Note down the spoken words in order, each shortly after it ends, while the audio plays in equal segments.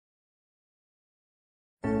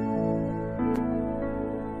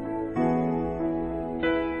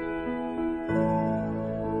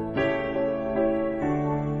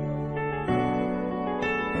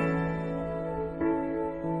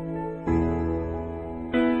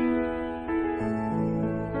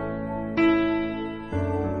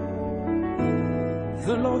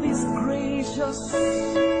The Lord is gracious,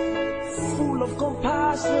 full of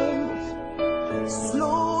compassion,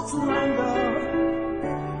 slow to anger,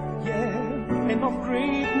 yeah, and of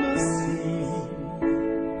great mercy.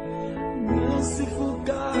 Merciful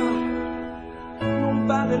God,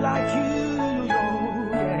 nobody like you,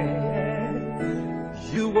 yeah.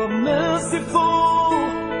 You are merciful,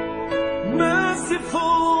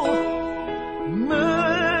 merciful,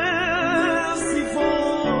 merciful,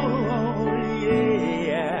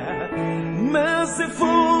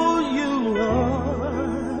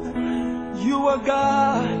 you are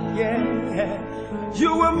God, yeah.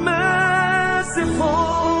 You are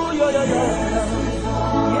merciful, yeah.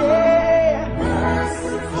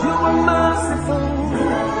 You are merciful.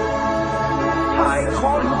 I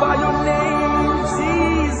call you by your name,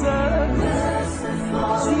 Jesus.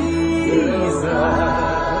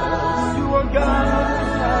 You are God.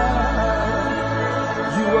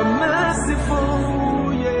 You are merciful,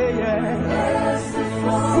 yeah.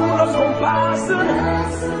 Full of compassion,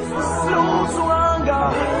 slow to anger.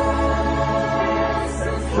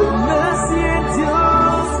 Your mercy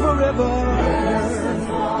endures forever.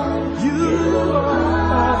 You are,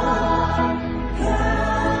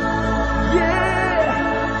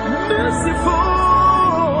 yeah, merciful,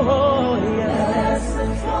 yeah.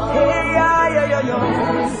 Hey, yeah. You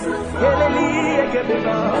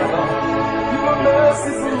are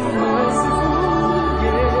merciful,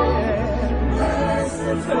 yeah.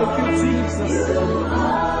 Thank you, Jesus.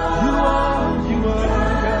 You are God.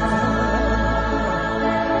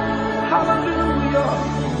 Hallelujah.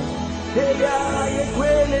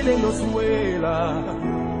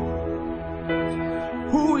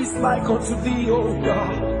 Who is like unto thee, O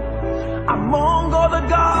God, among all the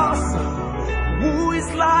gods? Who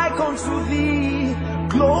is like unto thee,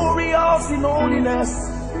 glorious in holiness?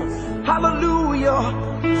 Hallelujah.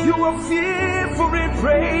 You are fearful in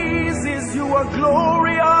praises. You are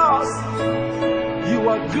glorious. You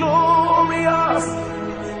are glorious.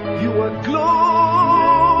 You are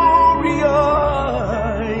glorious.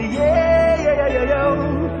 Yeah.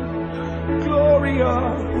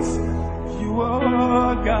 Glorious. You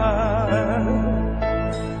are God.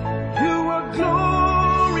 You are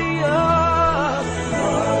glorious.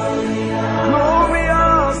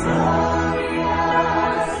 Glorious.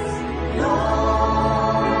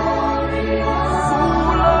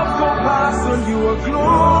 Full of compassion. You are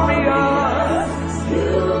glorious.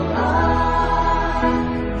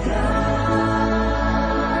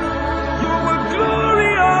 You are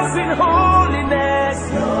glorious in holiness.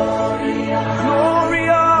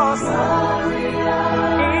 Glorious.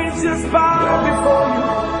 Angels bow before you.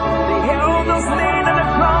 The elders lean and the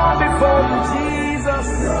crown before you, Jesus.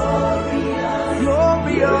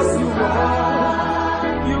 Glorious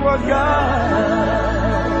you are God.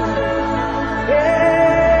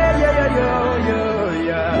 Yeah.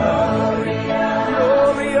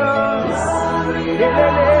 Glorious.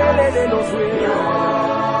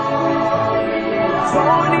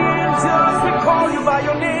 Join the angels, we call you by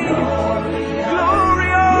your name.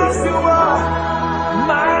 Glorious you are.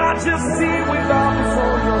 Majesty we bow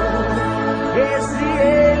before you.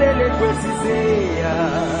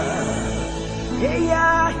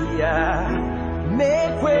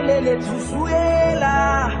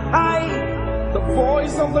 The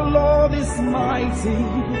voice of the Lord is mighty,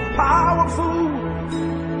 powerful.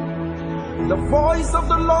 The voice of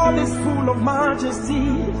the Lord is full of majesty.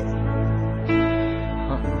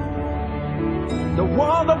 The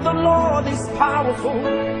word of the Lord is powerful.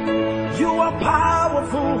 You are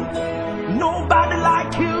powerful. Nobody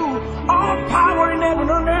like you. All power in heaven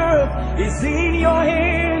and earth is in your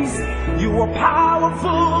hands. You are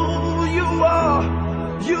powerful. You are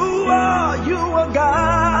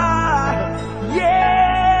God.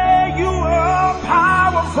 Yeah, you are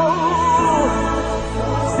powerful.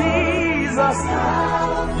 Jesus,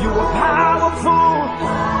 you are powerful.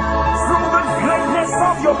 Through the greatness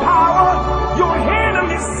of your power, your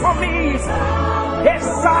hand is for me.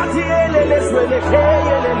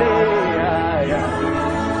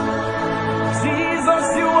 Jesus,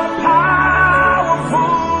 you are powerful.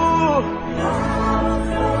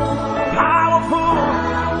 Powerful.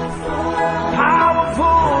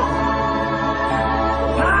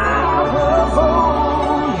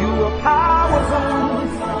 You are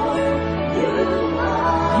powerful.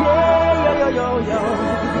 Yeah.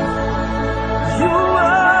 You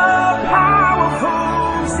are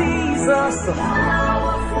powerful, Jesus.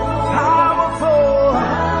 Powerful.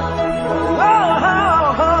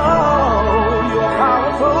 Oh, you are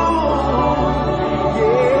powerful.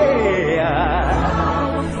 Yeah.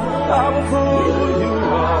 Powerful you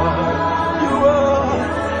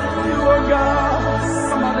are. You are God.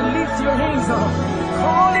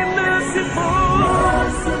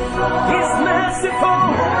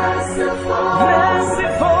 merciful,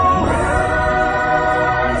 merciful,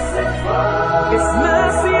 His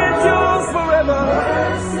mercy endures forever.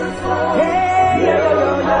 Hey,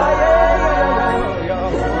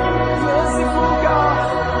 merciful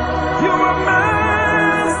God, you are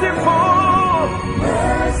merciful.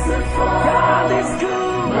 God is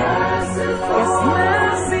good. His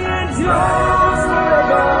mercy endures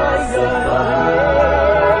forever.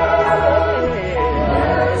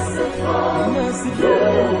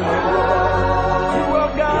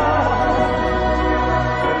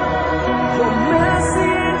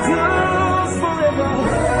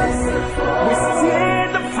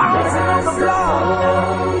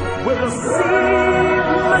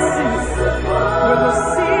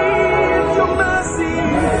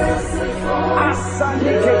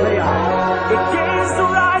 Against the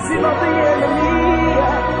rising of the enemy,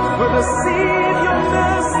 we'll receive your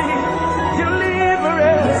mercy,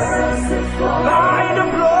 deliverance by the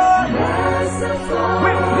blood.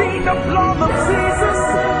 We plead the blood of Jesus.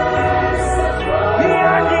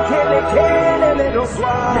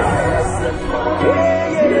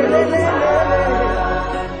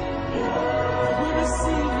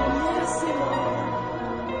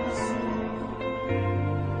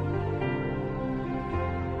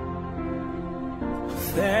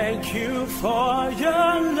 Thank you for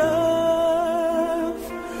your love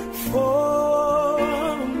for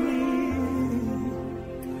me.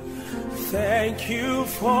 Thank you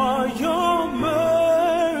for your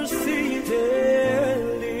mercy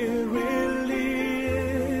daily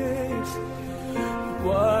release,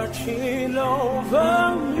 watching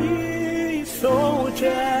over me so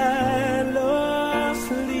jealously.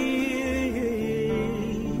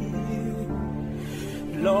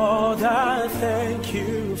 Lord, I thank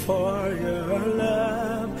you for your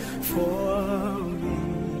love for me.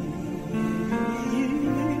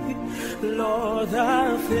 Lord,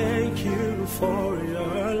 I thank you for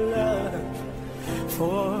your love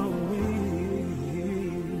for me.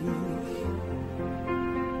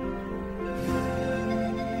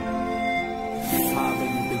 Father,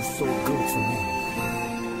 you've been so good to me.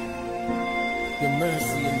 Your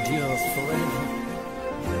mercy endures forever.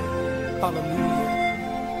 Hallelujah.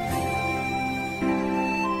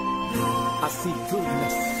 I see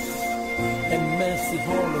goodness and mercy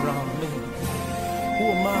all around me. Who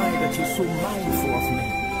am I that you're so mindful of me?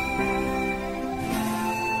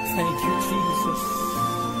 Thank you, Jesus.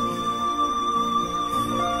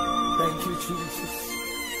 Thank you, Jesus.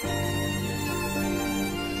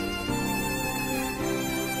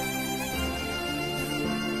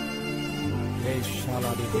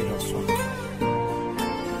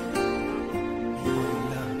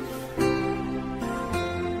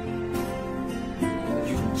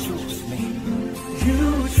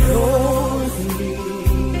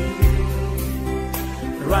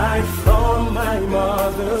 Right from my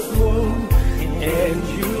mother's womb, and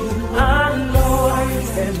you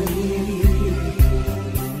anointed me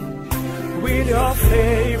with your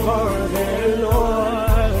favor, then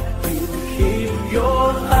Lord, you keep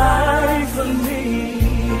your eyes on me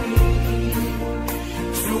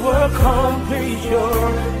to accomplish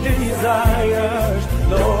your desires.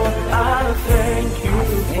 Lord, I thank you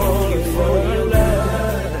for your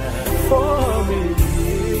love for me.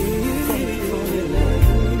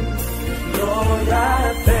 Lord, I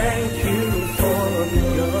thank you for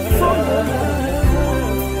your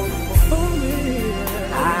love for me.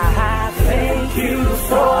 I thank you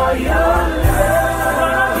for your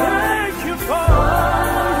love. Thank you for your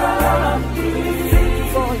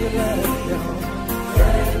love.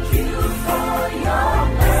 Thank you for your love.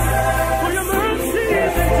 For your mercy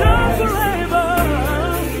is endure forever.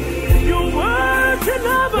 Your word can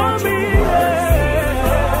never be.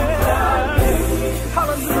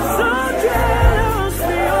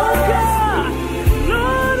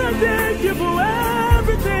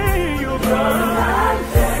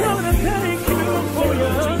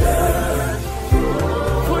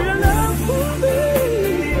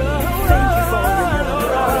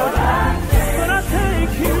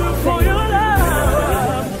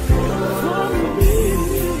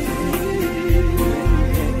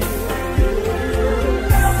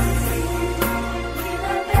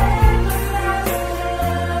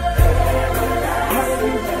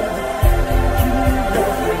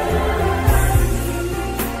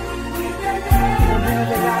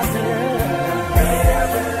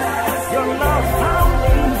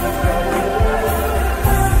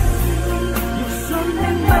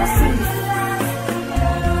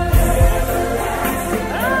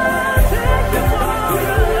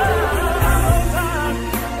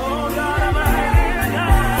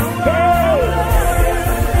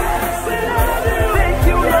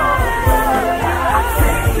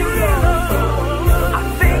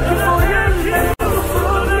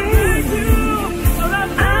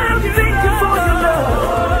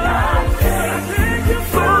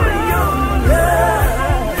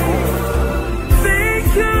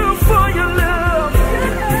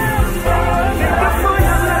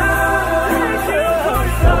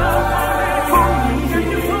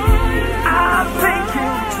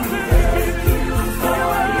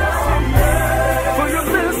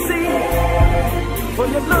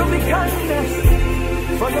 loving kindness,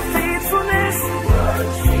 for your faithfulness,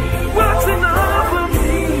 watching over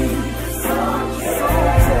me. So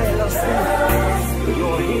jealous,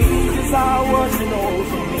 your angels are watching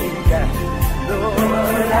over me.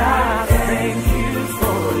 Lord, I thank you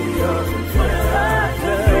for your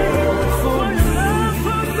love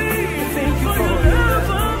for me. Thank you for your love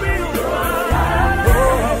for me.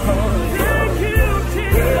 Thank you,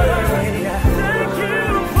 Jesus. Thank you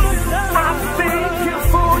for your love. I thank you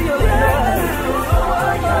for your love.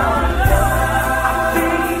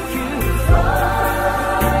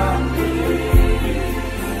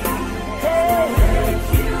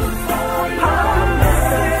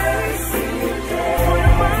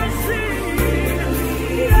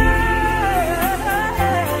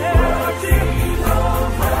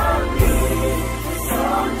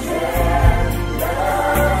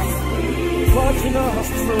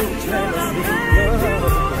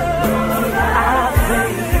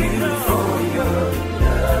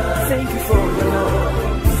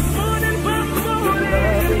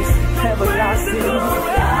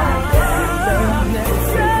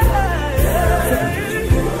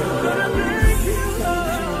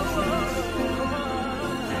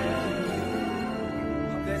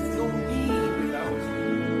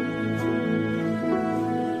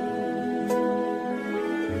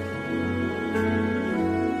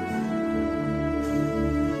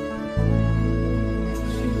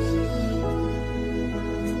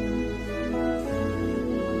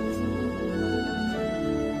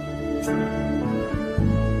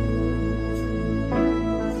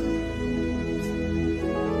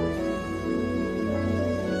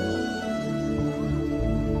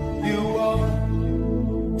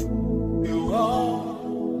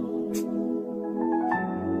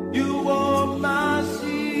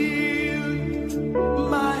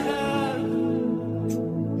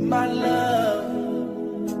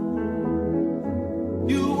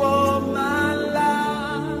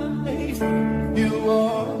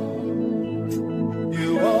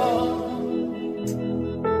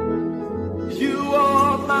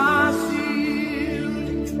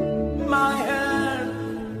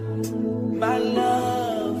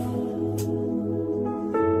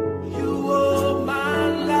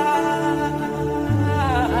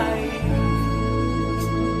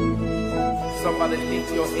 Somebody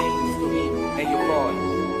lift your hands to him and your voice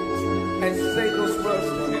and say those words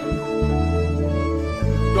to him.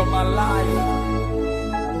 You're my life,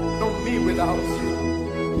 no me without you.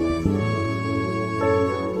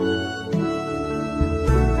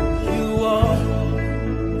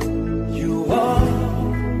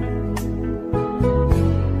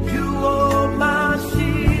 You are my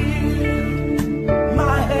shield,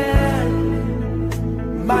 my hand,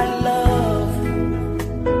 my love.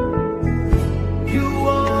 You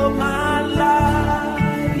are my life.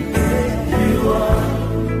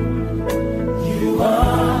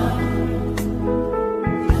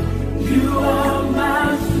 You are my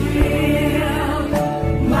shield,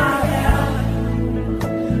 my hand,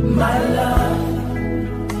 my love.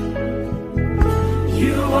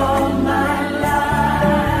 You are my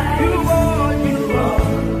life. You are,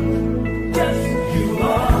 yes, you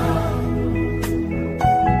are.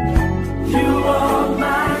 You are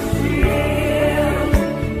my shield,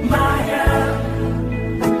 my hand,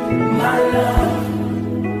 my love.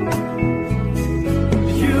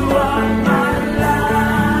 You are my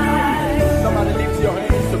life. Somebody lift your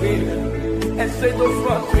hands to him and say those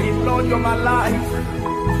words to him. Lord, you're my life.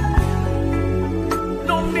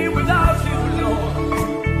 No me without you, Lord.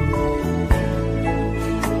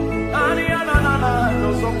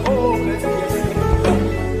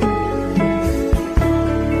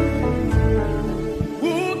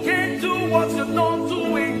 Who can do what you're not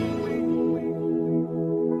doing?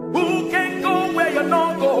 Who can go where you're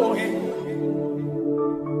not going?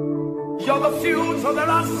 You're the future that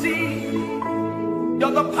I see.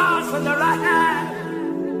 You're the past that I have.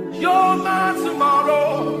 You're my tomorrow.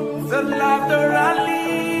 The life that I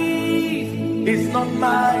live is not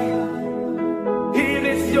mine. It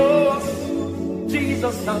is yours.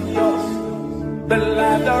 Jesus, I'm yours. The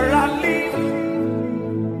life that I live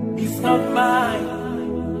is not mine.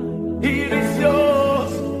 It is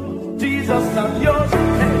yours. Jesus, I'm yours.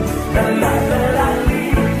 The life that I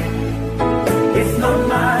live is not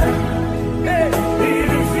mine. It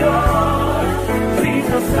is yours.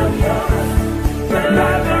 Jesus, I'm yours. The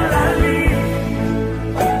life that I live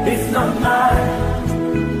is not mine.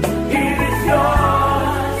 It is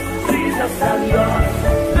yours. Jesus, I'm yours.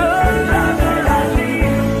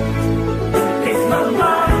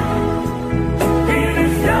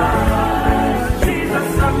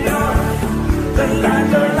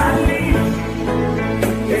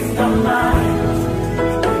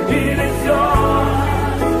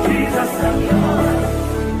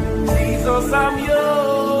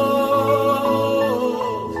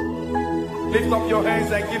 Lift up your hands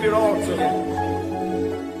and give it all to him.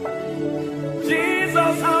 Jesus,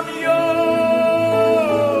 I'm yours.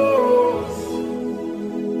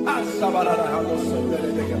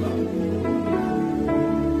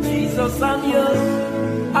 Jesus, I'm yours.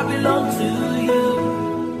 I belong to you.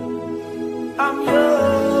 I'm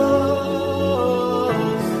yours.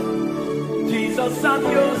 Jesus, I'm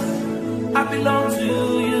yours. I belong to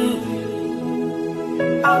you.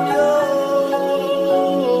 I'm yours.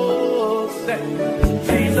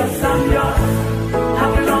 Jesus, I'm yours. I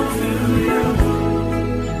belong to you.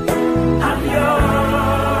 I'm yours.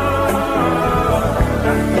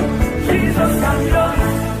 Jesus, I'm yours.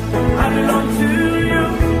 I belong to you.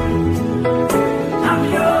 I'm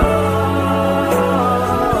yours.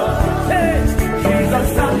 Hey, Jesus,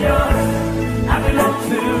 I'm yours. I belong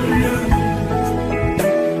to you.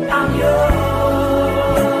 I'm yours.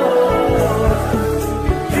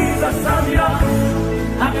 Jesus, I'm yours.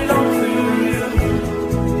 I belong to you.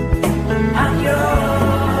 I'm yours.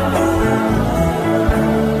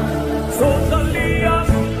 Totally yours.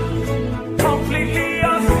 Completely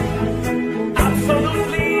yours.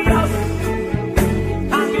 Absolutely yours.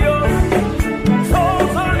 I'm yours.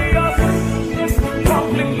 Totally yours.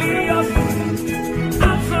 Completely yours.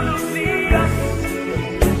 Absolutely yours.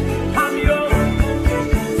 I'm yours.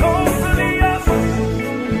 Totally yours.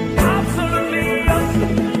 Absolutely yours.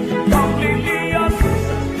 Completely yours.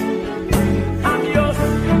 I'm yours.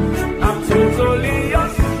 I'm totally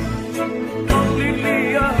yours. Completely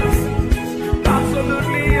yours.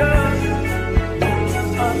 Absolutely yours.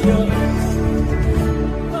 I'm yours.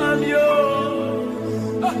 I'm yours.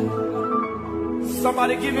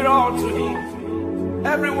 Somebody give it all to him.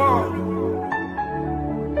 Everyone.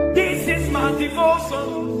 This is my devotion.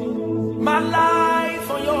 My life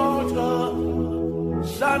on your altar.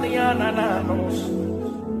 Shaniananos.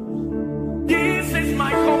 This is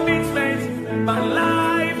my commitment. My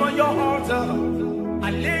life on your altar. I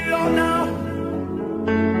lay it all now.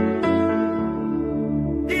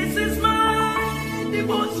 This is my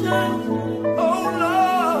devotion. Oh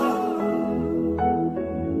Lord.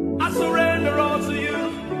 I surrender all to you.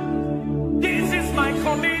 This is my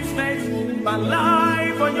commitment. My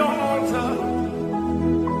life on your altar.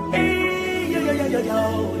 Hey, yo, yo, yo, yo, yo,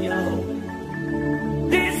 yo.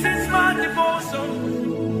 This is my devotion.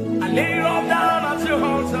 I lay it all down at your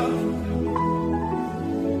altar.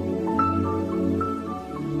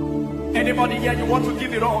 Anybody here, you want to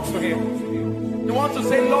give it all to him? You want to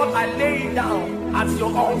say, Lord, I lay it down at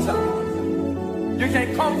your altar. You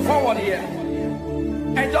can come forward here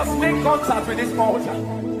and just make contact with this altar.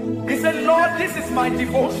 He said, Lord, this is my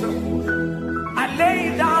devotion. I lay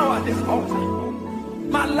it down at this altar.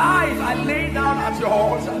 My life, I lay down at your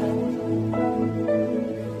altar.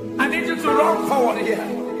 I need you to run forward here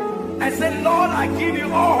and say, Lord, I give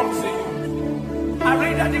you all to you. I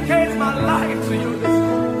rededicate my life to you this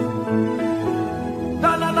morning.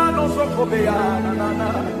 Na na na no so na na na.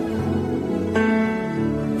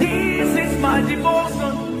 This is my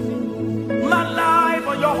devotion, my life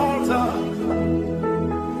on your altar.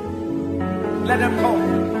 Let them come.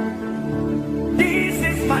 This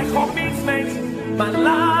is my commitment, my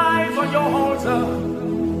life on your altar.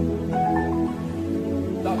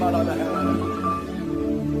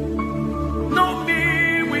 No me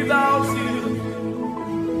without you.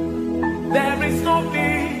 There is no me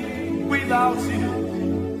without you.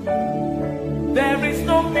 There is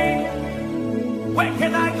no me. Where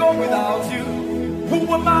can I go without you? Who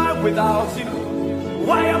am I without you?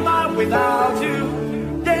 Why am I without you?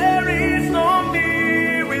 There is no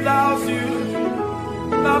me without you.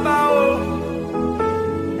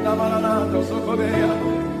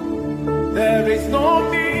 There is no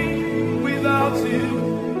me without you.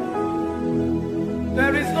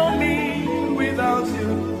 There is no me without you.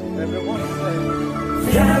 Everyone say,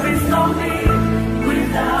 there is no me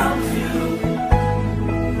without you.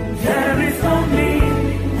 There is no me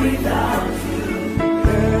without you.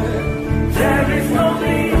 There is no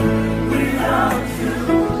me without you.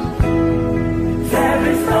 There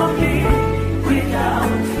is no me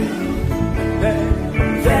without you.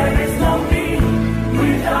 There is no me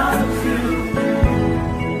without you.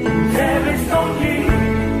 There is no me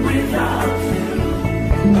without you.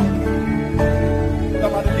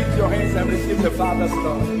 Somebody lift your hands and receive the Father's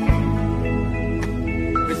love.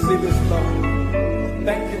 Receive His love.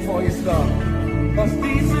 Thank you for His love. Because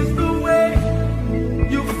this is the way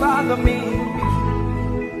you follow me.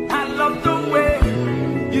 I love the way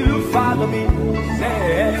you follow me.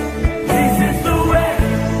 Say, this is the way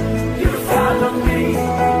you follow me.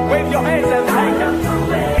 Wave your hands and I love the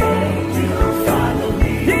way you follow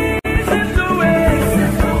me. This is the way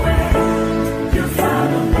you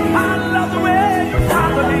follow me. I love the way.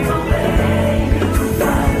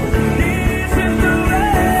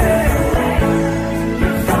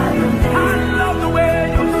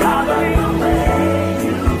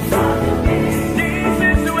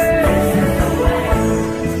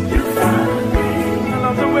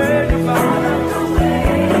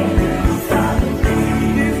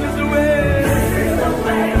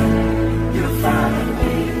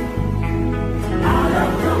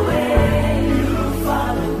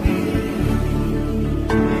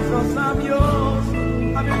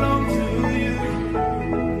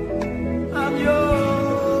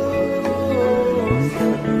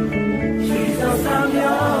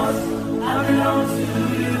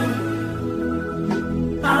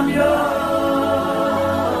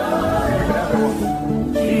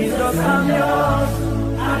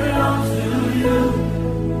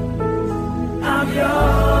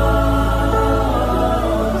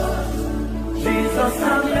 Jesus,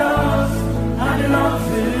 I'm yours. I belong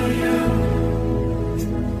to you.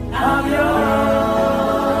 I'm yours.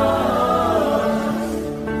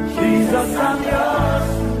 Jesus, I'm yours.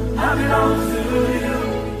 I belong to you.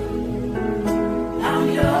 I'm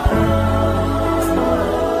yours.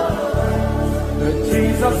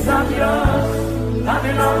 Jesus, I'm yours. I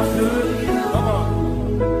belong to you. Come on.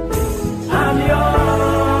 I'm yours.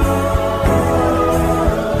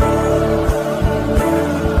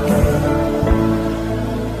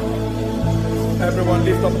 Everyone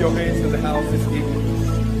lift up your hands in the house this evening.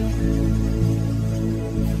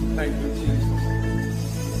 Thank you, Jesus.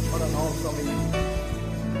 What an awesome evening.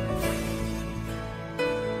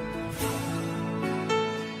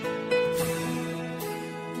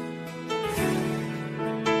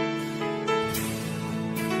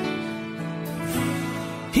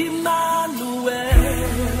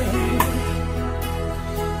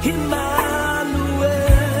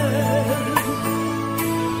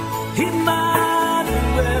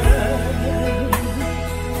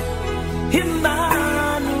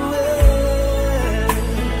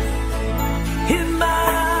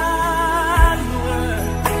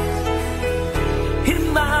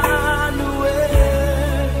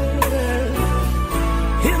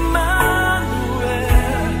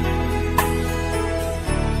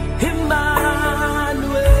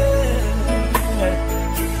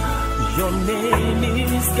 Your name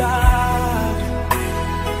is God,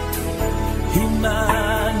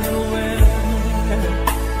 Emmanuel.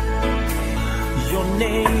 Your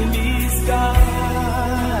name is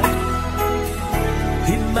God,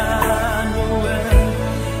 Emmanuel.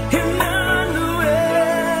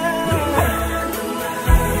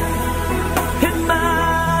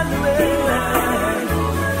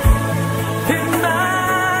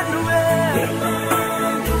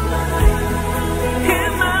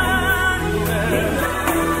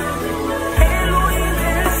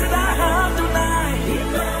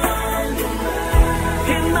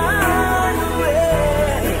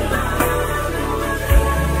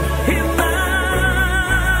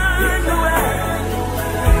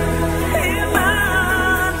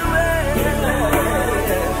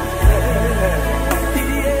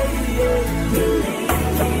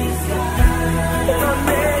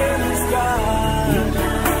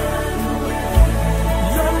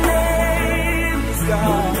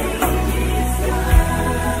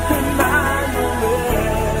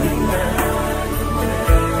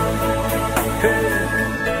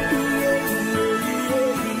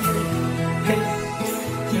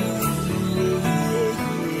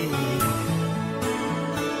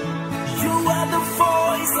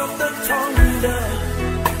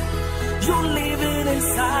 You're living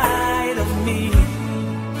inside of me.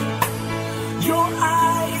 Your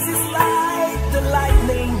eyes is like the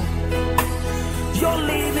lightning. You're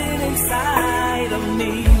living inside of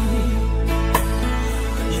me.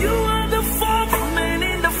 You are the fourth man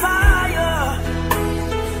in the fire.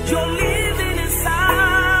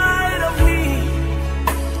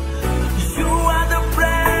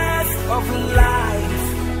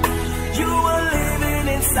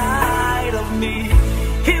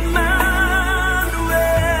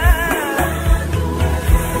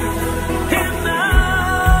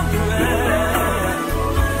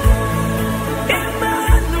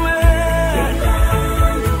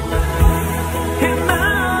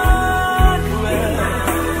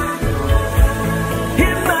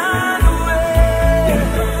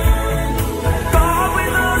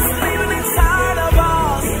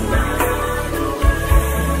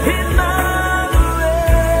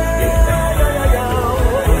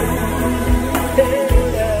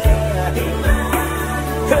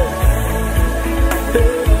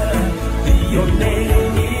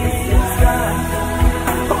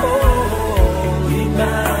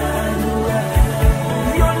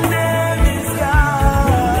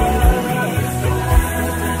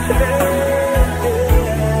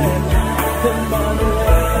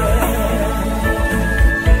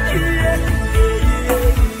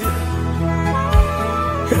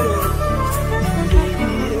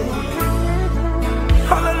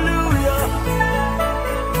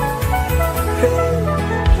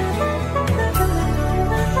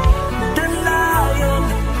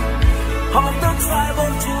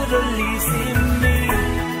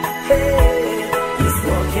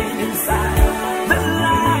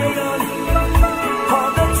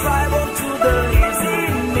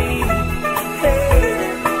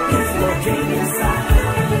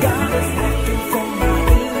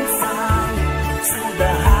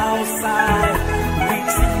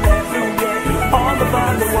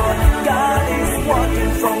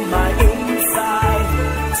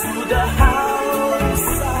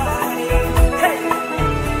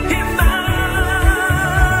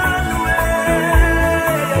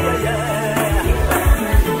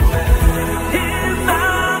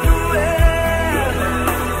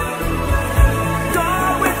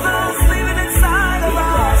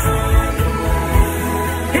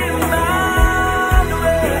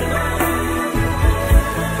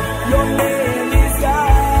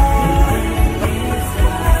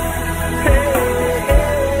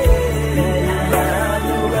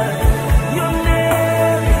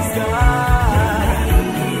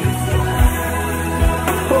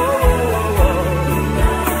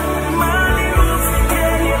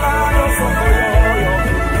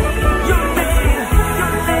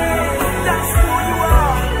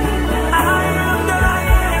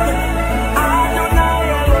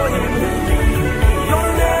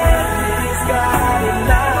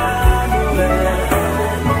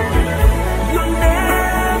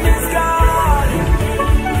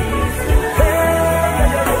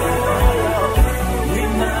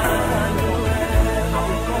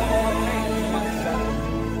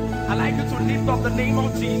 I'd like you to lift up the name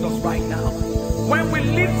of Jesus right now. When we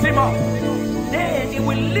lift him up, then he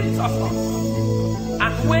will lift us up.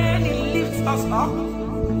 And when he lifts us up,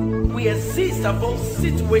 we exist above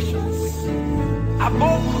situations,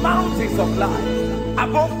 above mountains of life,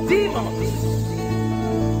 above demons.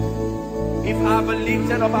 If I ever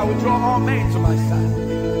lifted up, I will draw all men to my side.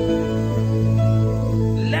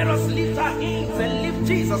 Let us lift our hands and lift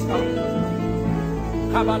Jesus up.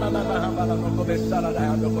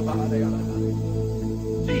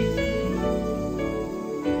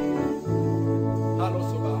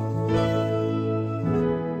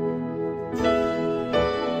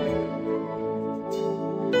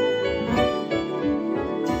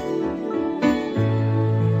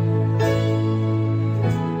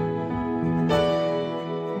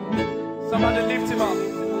 Somebody lift him up.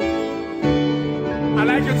 I'd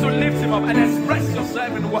like you to lift him up and express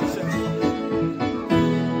yourself in worship.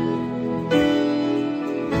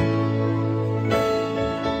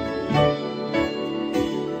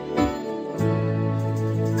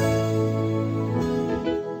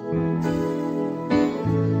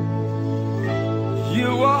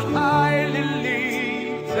 You are highly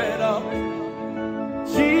lifted up,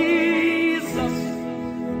 Jesus,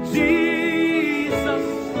 Jesus.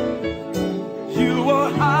 You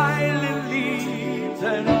are highly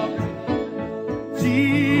lifted up,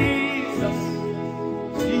 Jesus,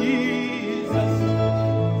 Jesus.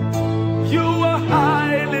 You are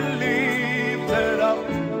highly lifted up,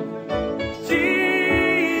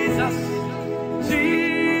 Jesus,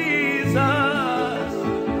 Jesus.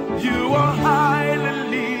 You are highly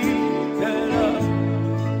lifted up,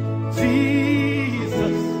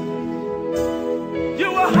 Jesus. You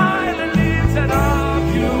are highly lifted up,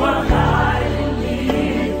 you are highly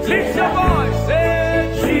lifted. Lift your voice, say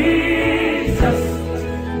Jesus,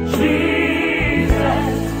 Jesus.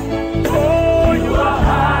 Oh, you are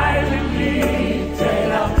highly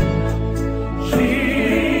lifted up,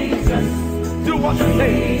 Jesus. Do what you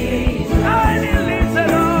say. Highly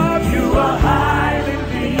lifted up, you are highly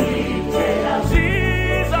lifted up,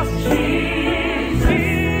 Jesus, Jesus,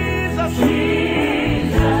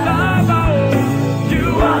 Jesus. Baba, oh, you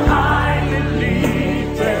are highly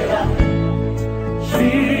lifted up,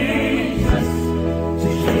 Jesus,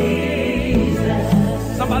 Jesus.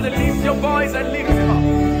 Somebody lift your voice and lift him up.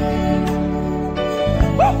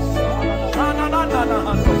 Woo!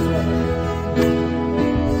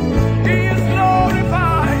 He is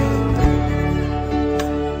glorified.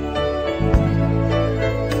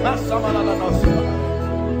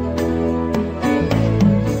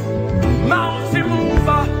 Mountain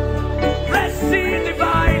mover, Red Sea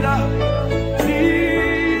divider,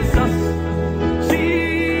 Jesus,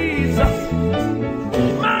 Jesus.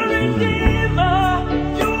 My redeemer,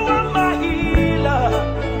 you are my healer,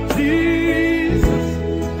 Jesus,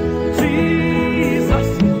 Jesus.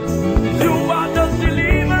 You are the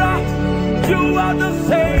deliverer, you are the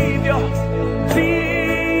savior,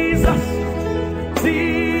 Jesus,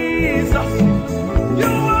 Jesus.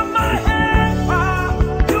 You are my helper,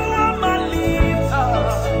 you are my leader,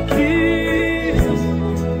 Jesus.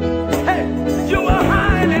 Hey, you are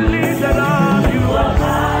highly lifted up, you are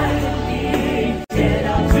highly lifted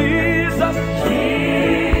up, Jesus,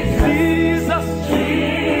 Jesus,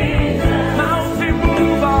 Jesus. Mountain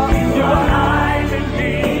mover, you are highly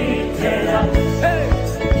lifted up, hey,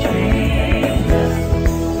 Jesus,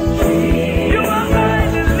 Jesus. You are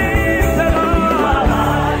highly lifted up,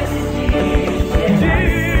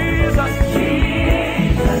 Jesus,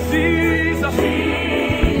 Jesus, Jesus, Jesus.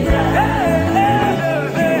 Hey,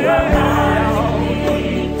 hey, hey, highly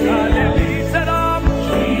lifted up,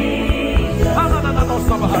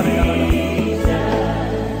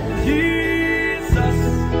 Jesus,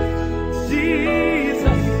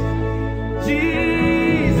 Jesus,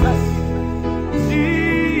 Jesus,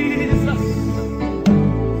 Jesus.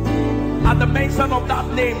 At the mention of that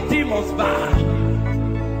name, demons bow,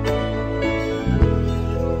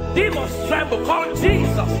 demons tremble. Call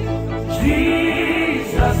Jesus,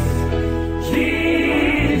 Jesus,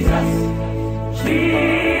 Jesus,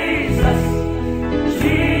 Jesus,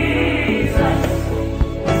 Jesus.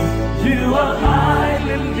 You are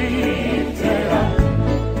highly lifted up,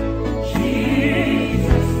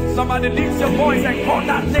 Jesus. Somebody lift your voice and call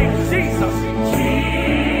that name, Jesus,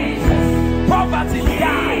 Jesus. Poverty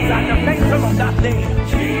dies at the mention of that name,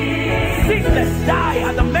 Jesus. Sickness die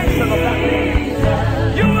at the mention of that name.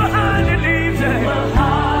 You are highly lifted,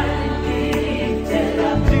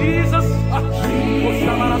 Jesus.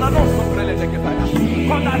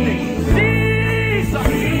 Call that name, Jesus,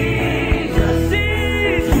 Jesus,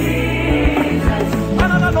 Jesus.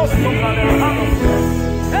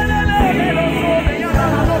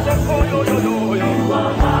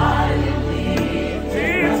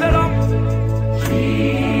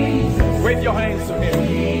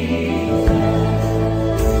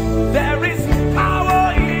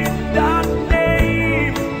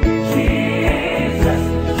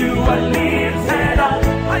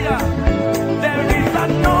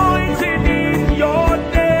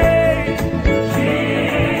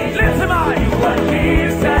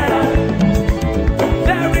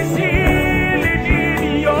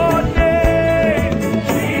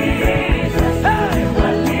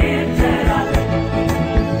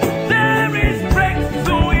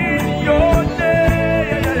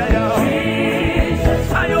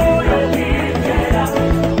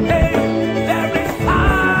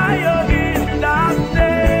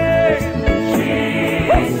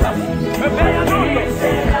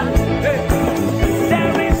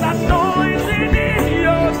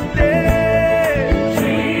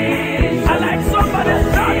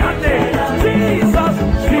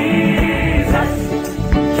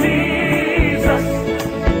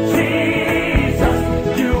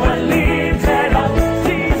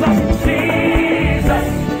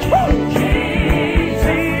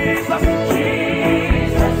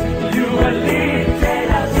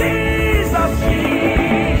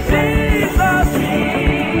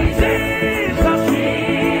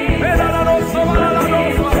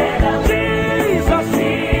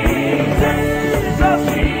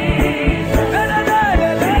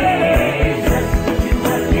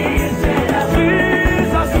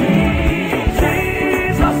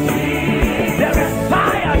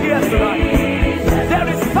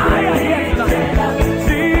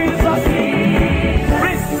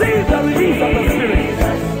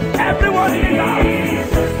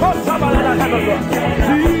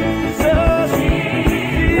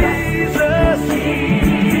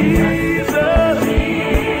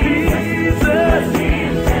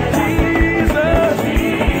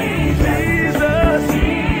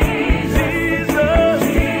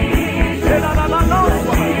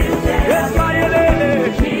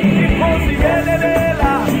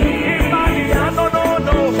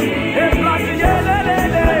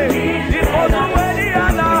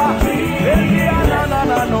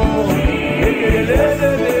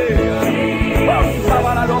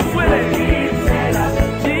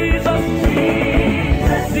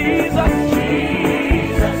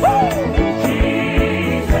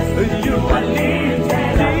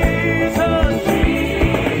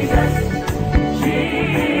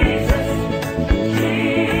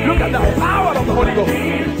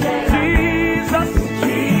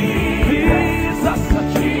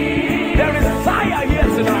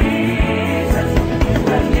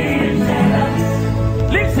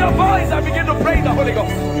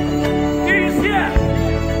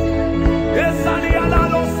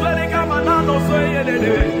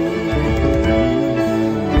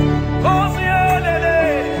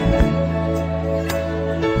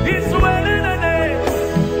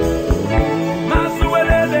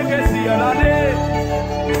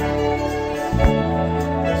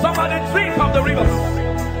 the rivers.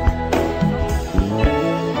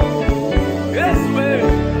 Yes, way.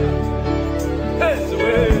 Yes,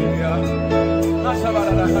 way.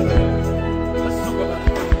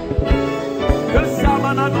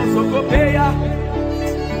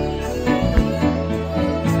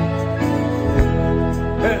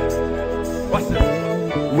 What's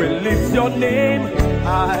this? We lift your name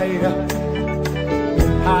higher,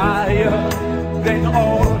 higher than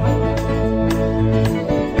all.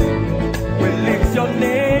 We lift your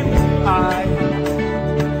name higher,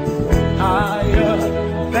 higher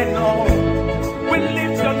than all. We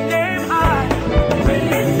lift your name high. We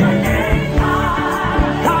lift your name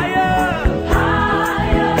high, higher,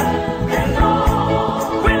 higher than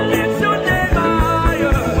all. We lift your name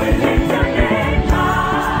higher. We lift your name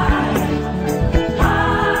high,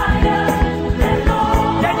 higher than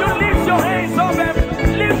all. Can you lift your hands up and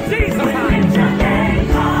lift Jesus high? We lift your name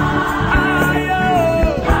higher,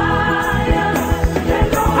 higher than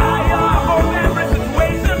all. Higher above every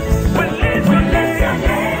situation. We lift your name.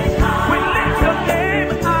 We lift your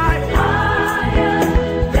name high. Higher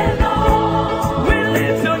than all. We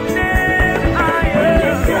lift your name higher. We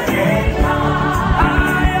lift your name higher.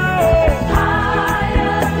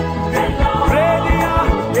 Higher than all. Redia,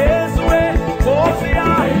 Yeswe, Hosea.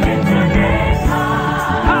 We lift your name higher.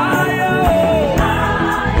 Higher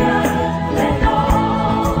than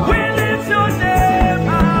all. We lift your name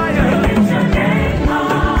higher. We lift your name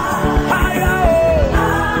higher. Higher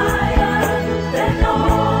than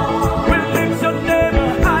all. We lift your name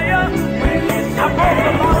higher. We lift above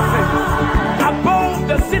the mountain, above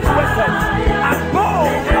the situation, above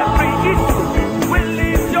every issue. We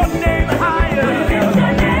lift your name higher. We lift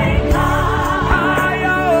your name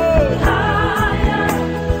higher. Higher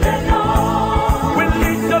than all. We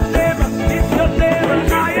lift your name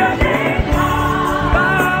higher.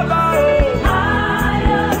 Baba,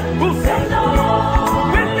 higher than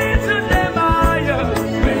all. We lift your name higher.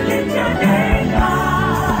 We lift your name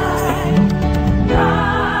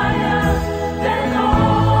higher than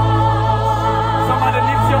all. Somebody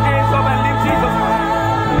lift your hands up and lift Jesus high.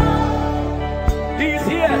 He's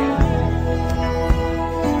here.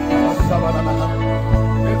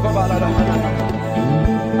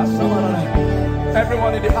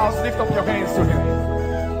 Everyone in the house, lift up your hands to him.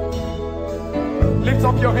 Lift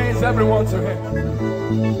up your hands, everyone, to him.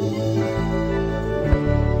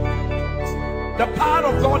 The power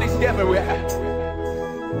of God is everywhere.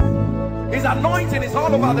 His anointing is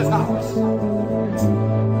all over this house.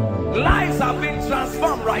 Lives are being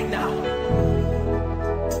transformed right now.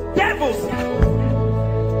 Devils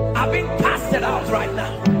are being casted out right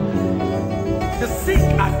now. The sick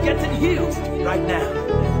are getting healed right now.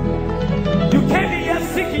 You came in here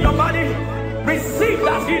sick in your body. Receive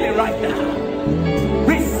that healing right now.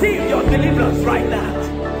 Receive your deliverance right now.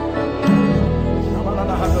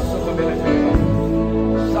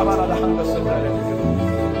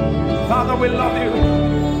 Father, we love you.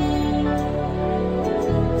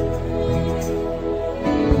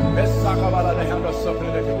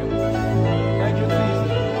 Thank you, Jesus.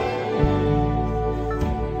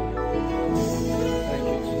 Thank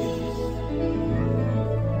you, Jesus.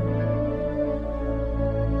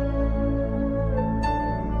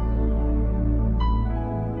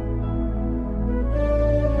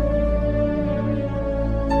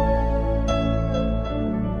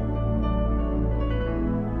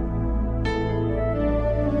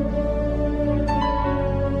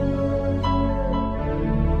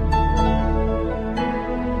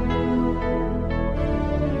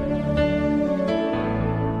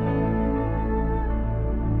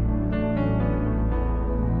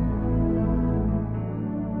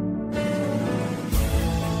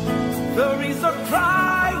 There is a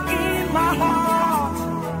cry in my heart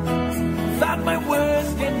that my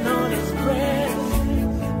words cannot express.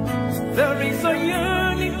 There is a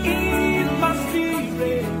yearning in my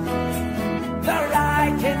spirit that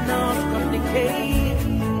I cannot communicate.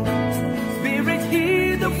 Spirit,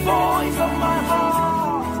 hear the voice of my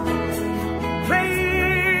heart. Pray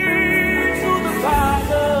to the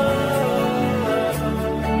Father.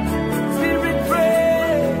 Spirit,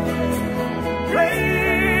 pray. Pray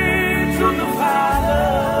to the Father.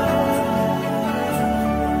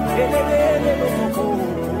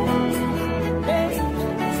 Hey,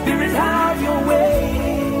 Spirit, have your way.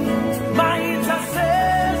 My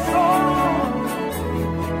intercessor,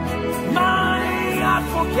 my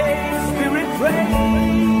advocate. Spirit, pray.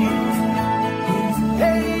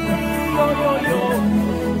 Hey, yo, yo, yo.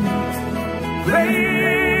 Pray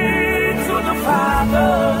to the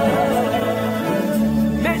Father.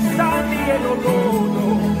 Mesani elodono.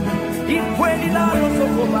 Y puede dar los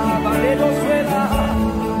ojos, le los suela.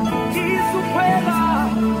 Y su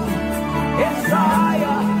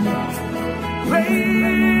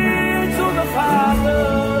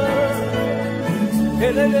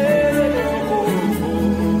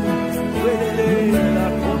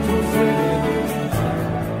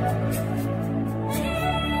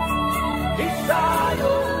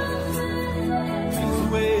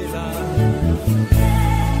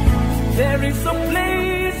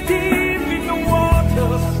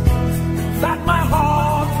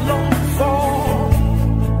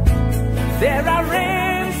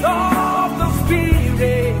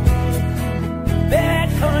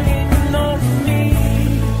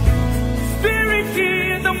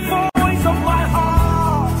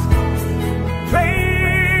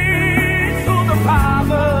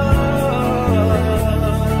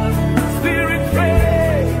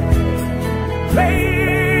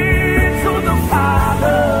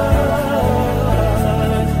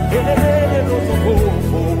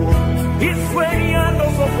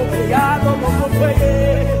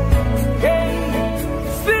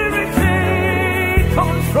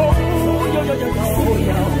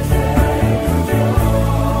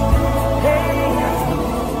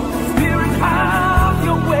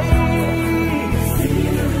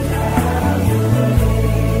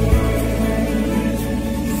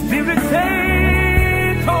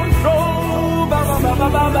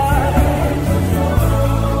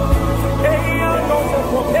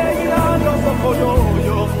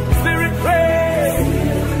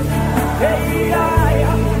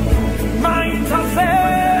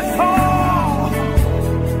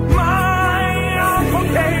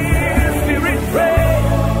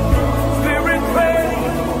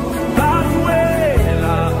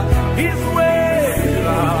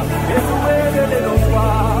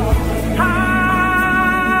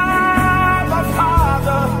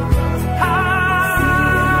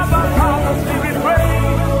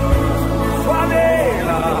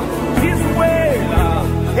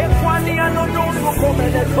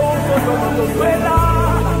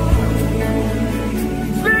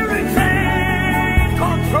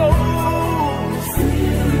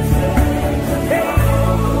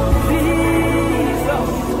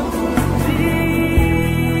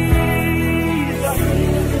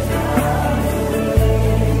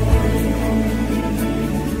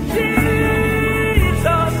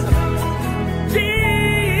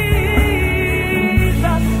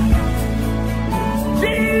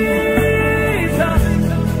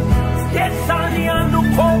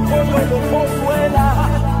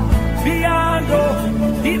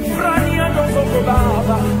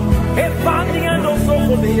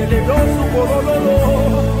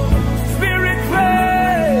Spirit,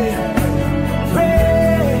 pray,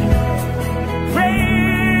 pray,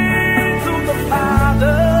 pray to the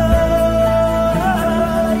Father.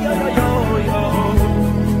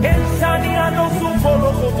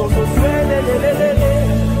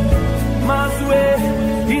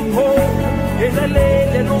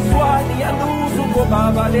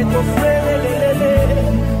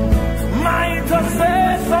 My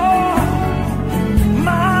intercessor,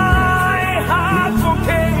 my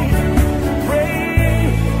advocate,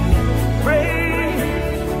 pray, pray,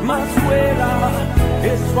 Masuela,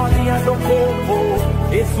 Eswaniando Copo,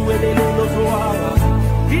 Esuele Lozoa,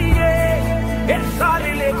 Ie,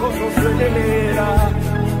 Esalile Cososuelera.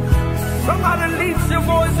 Somebody lift your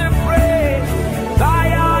voice and pray.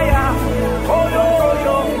 Ayaya, oh yo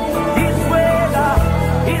yo, Isuela,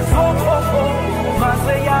 Isokoko,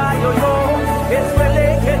 Masaya yo yo, Eswele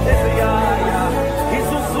que te yaya,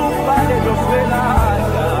 Isusupa de los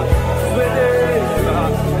velaya, Suelera,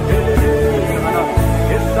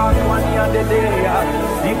 Esa mania de dea,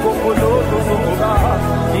 y Cocoloto Socoba,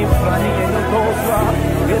 y Frani en el Cosa,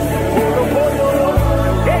 es puro pollo,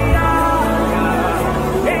 ella.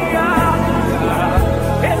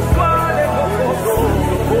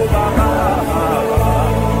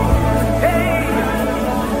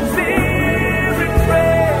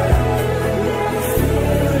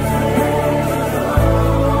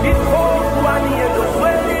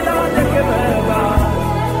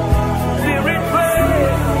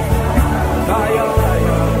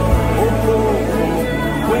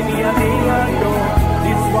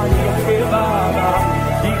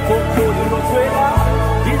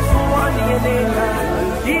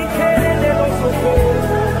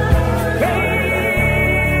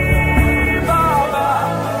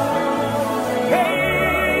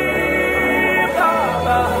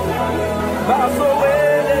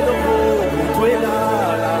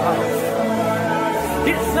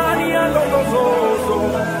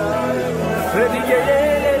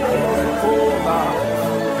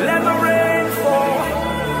 Let the rain fall,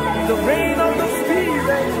 the rain of the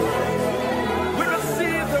Spirit. We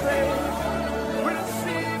receive the rain. We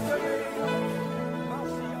receive the rain.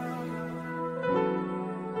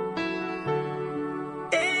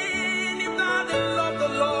 Anybody love the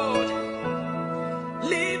Lord?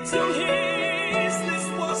 Lift your hands, let's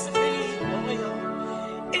worship Him.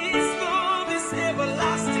 His love is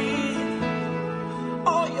everlasting.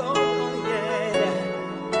 Oh, yeah.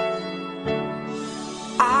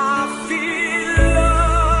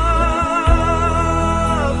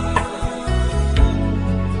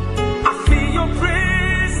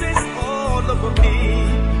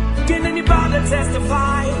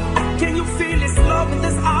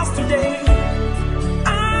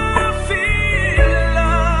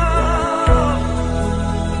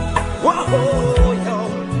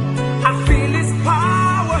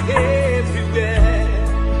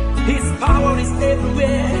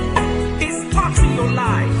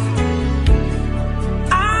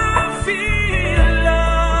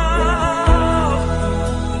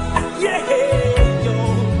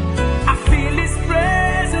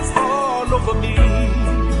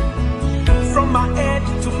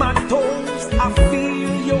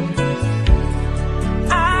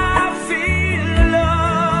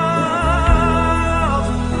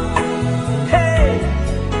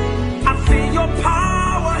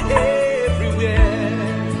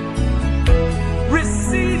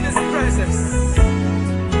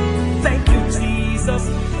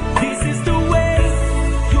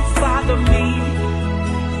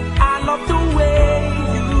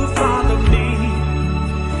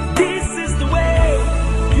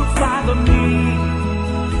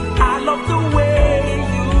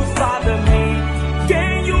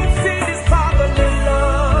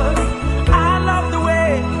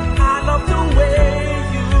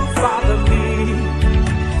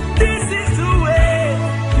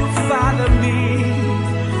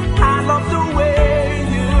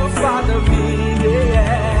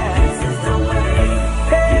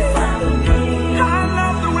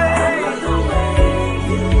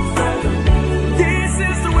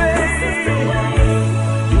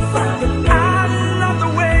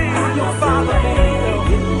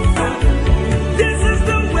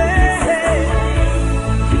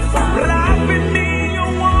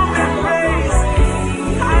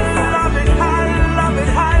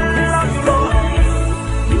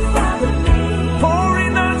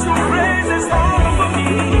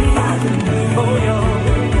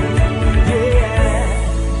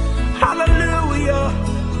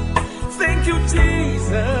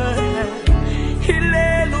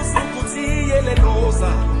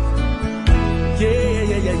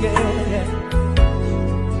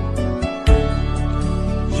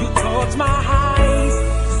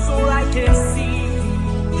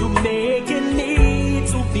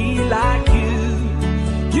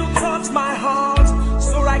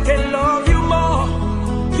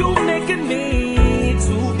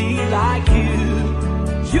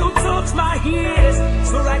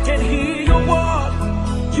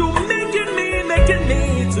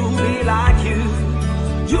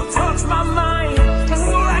 my mind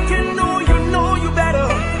so I can know you better.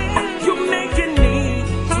 You're making me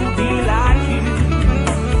to be like you.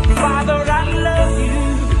 Father, I love you.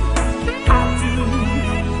 I do.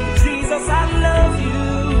 Jesus, I love you.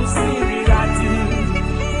 Spirit, I do.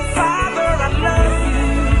 Father, I love you.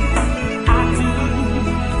 I do.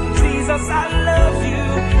 Jesus, I love you.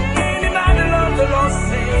 Anybody love the Lord?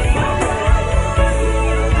 Say,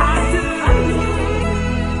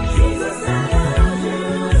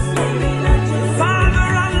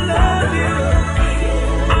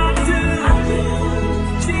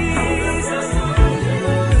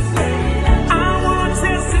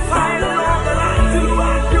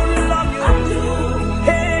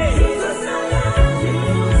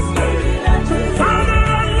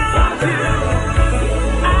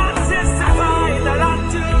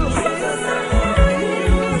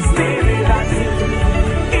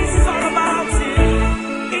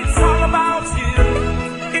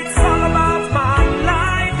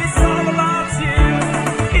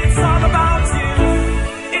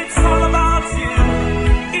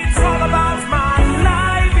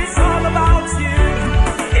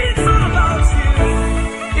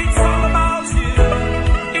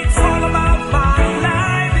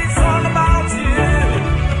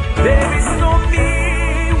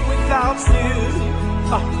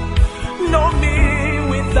 no me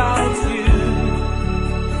without you.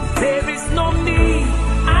 There is no me.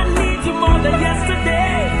 I need you more than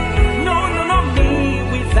yesterday. No, me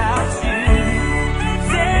without you.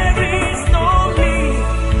 There is no me.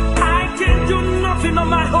 I can do nothing on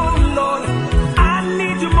my own, Lord. I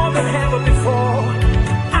need you more than ever before.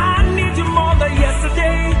 I need you more than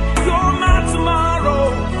yesterday. You're my tomorrow.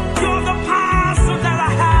 You're the past that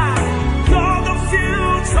I have. You're the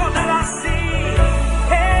future that I see.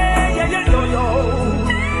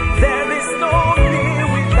 There is no me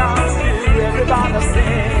without you. Everybody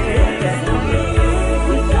say,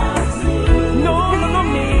 no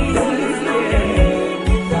me.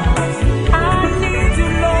 I need you,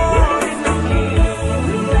 Lord.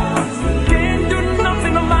 Can't do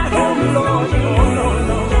nothing on my own, Lord. No.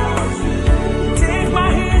 Take my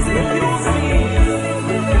hands and use me.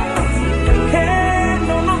 Hey,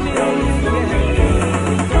 no me.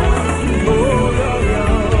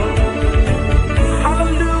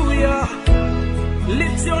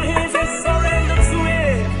 Lift your hands and surrender to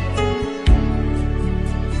it.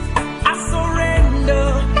 I surrender,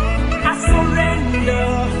 I surrender,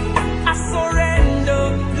 I surrender,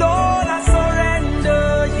 Lord, I surrender,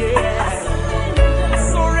 yeah. I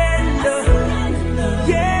surrender,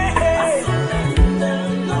 yeah.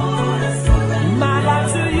 My life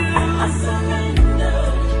to you,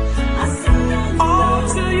 all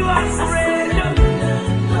to you I surrender.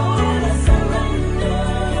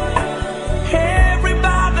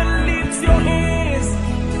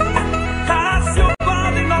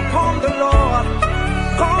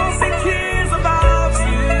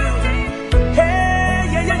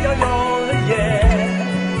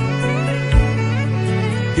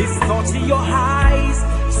 It's touching your eyes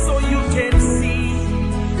so you can see.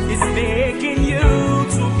 It's making you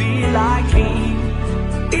to be like him.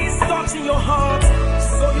 It's touching your heart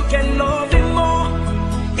so you can love him more.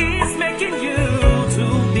 It's making you to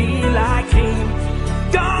be like him.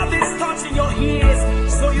 God is touching your ears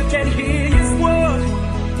so you can hear his word.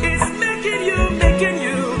 It's making you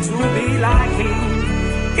to be like him.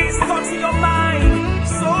 It's touching your mind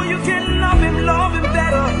so you can love him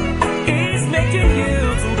better. It's making you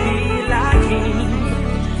to be like him.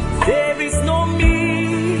 There is no me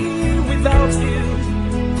without you.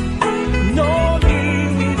 No me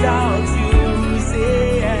without you.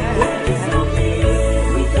 Say, there is no me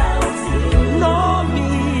without you. No me.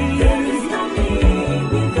 There is no me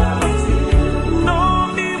without you. No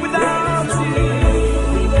me without you.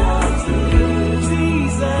 Without you.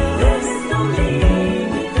 Jesus. There is no me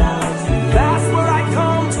without you. That's where I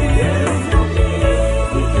come to you.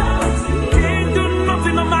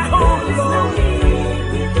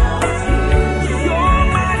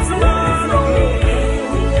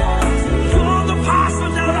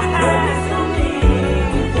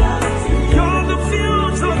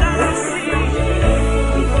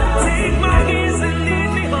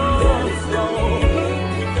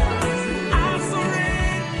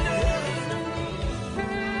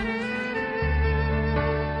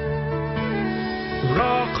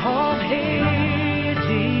 Rock of Hades,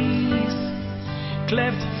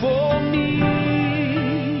 cleft for me,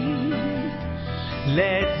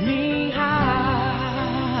 let me hide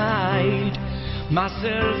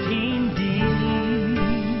myself in thee.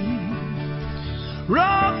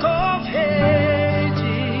 Rock of Hades,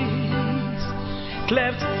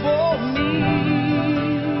 cleft for me,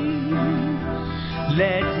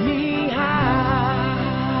 Let me hide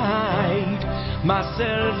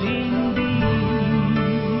myself in thee.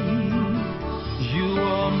 You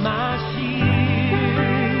are my shield.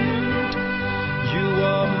 You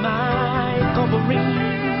are my covering.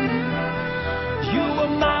 You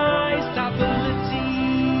are my stability,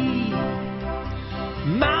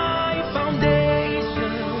 my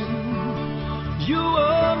foundation. You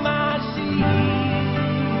are my shield.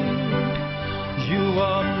 You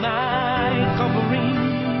are my covering.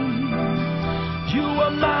 You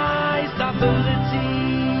are my stability,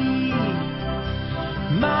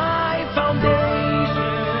 my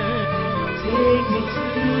foundation. Take me to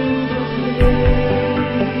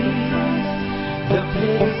the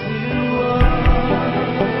place you are,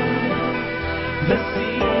 the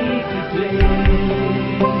secret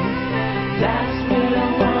place. That's where I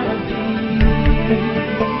wanna be.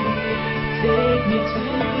 Take me to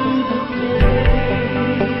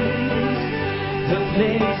the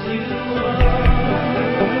place you are,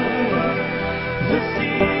 the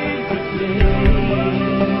secret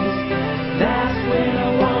place. That's where I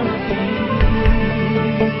wanna be.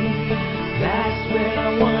 That's where I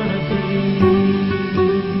wanna be.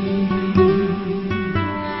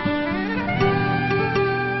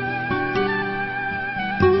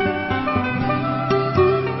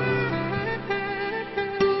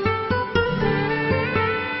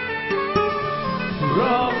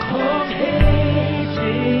 Rock of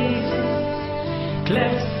ages,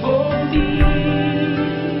 cleft for me.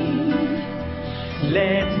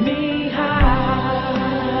 Let me hide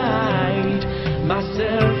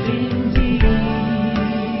myself in thee.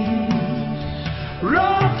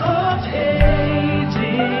 Rock of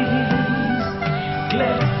ages,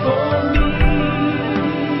 cleft for me.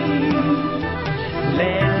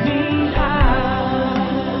 Let me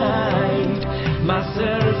hide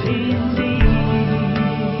myself in thee.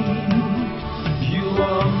 You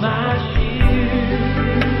are my shield.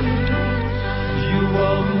 You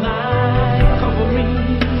are my covering.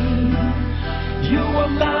 You are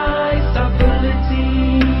my stability,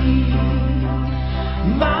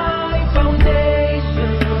 my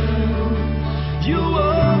foundation. You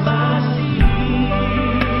are my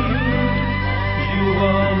shield. You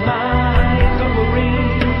are my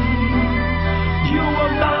covering. You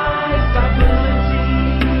are my stability,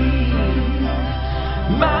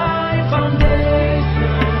 my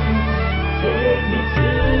foundation. Take me to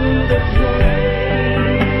the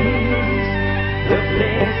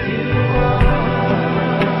place you are,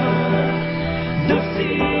 the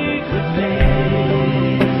secret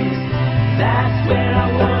place. That's where I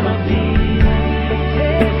wanna be.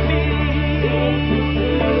 Take me,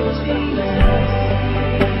 Jesus.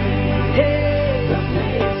 Hey, the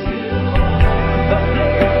place you are, the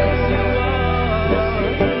place you are.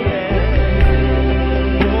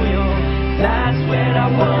 Oh, yeah. That's where I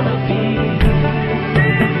wanna be.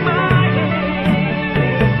 Take my hand,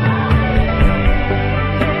 take my hand,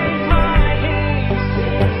 take my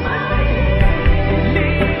hand.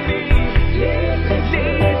 Lead me, lead me,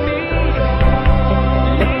 lead me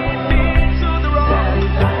to the rock.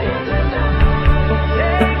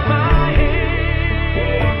 Take my hand,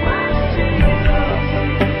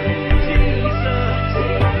 Jesus,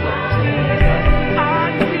 I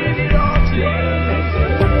give it all to you.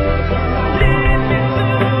 Lead me to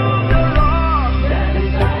the rock.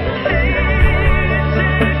 Take my hand,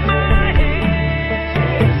 take my hands,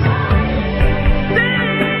 take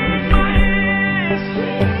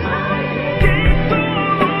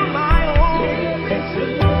all my own. Lead me to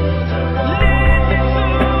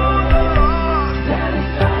the rock.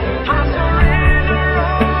 I surrender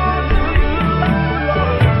all to you,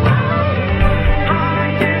 Lord. I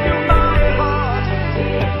give you my heart.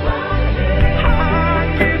 I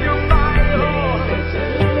give you my Lord.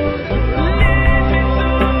 Lead me to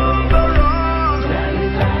the rock.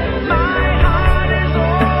 My heart is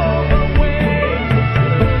overwhelmed.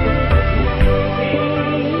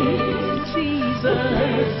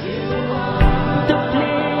 Jesus, the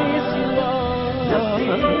place you are, the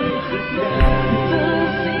secret place.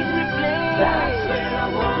 That's where I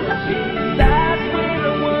wanna be. That's where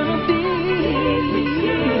I wanna be.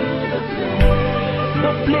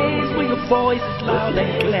 The place where your voice is loud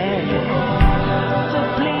and clear. The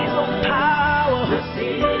place of power.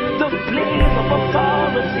 The place of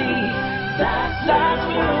authority. That's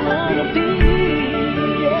where I wanna be.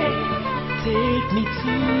 Yeah. Take me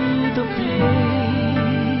to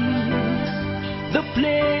the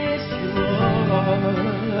place you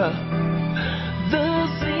are, the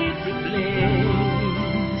secret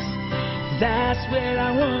place. That's where I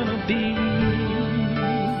wanna be.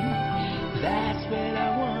 That's where I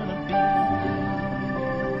wanna be.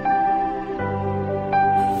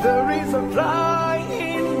 is a cry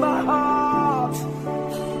in my heart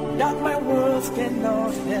that my words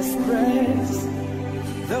cannot express.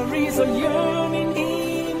 There is a yearning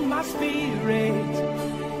in my spirit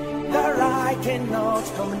that I cannot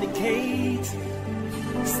communicate.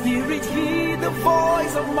 Spirit, hear the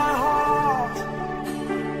voice of my heart.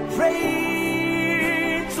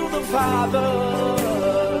 Pray to the Father.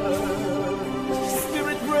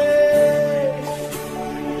 Spirit,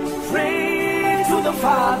 pray to the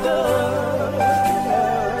Father.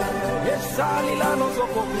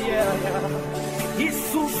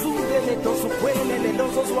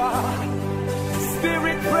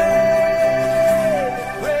 Spirit, pray,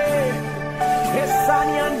 pray.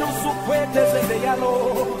 Esaniando su puente se veyalo.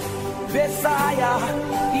 Besaya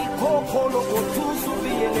y kokolo tu su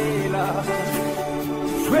vielela.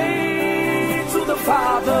 Pray to the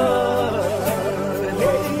Father.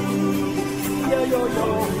 Yo yo yo.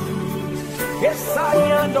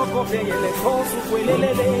 Esaniando kopeyele con su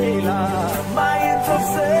puelelela. My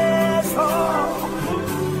intercessor,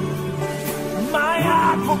 my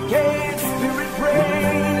advocate, Spirit,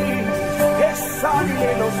 pray.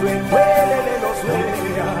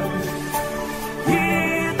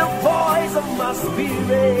 Hear the voice of my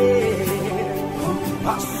spirit.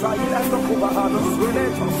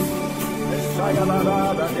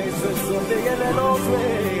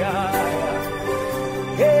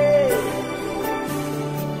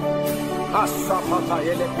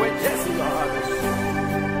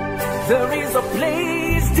 There is a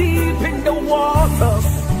place deep in the waters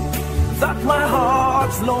that my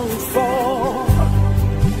heart longs for.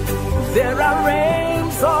 There are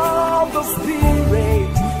realms of the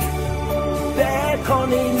Spirit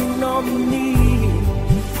beckoning on me.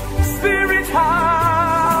 Spirit,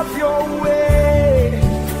 have your way.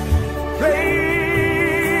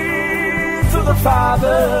 Pray to the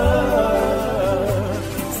Father.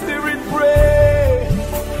 Spirit, pray.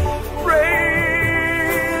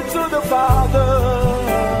 Pray to the Father.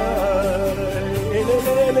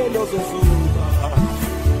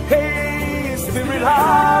 Hey, Spirit,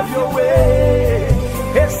 have your way.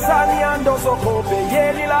 Esaniando socope,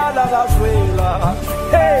 yeli la la la suela.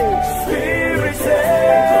 Hey, Spirit,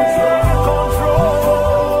 take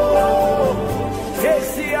control.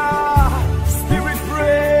 Yes, yeah. Spirit,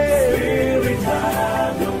 pray. Spirit,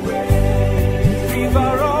 have your way.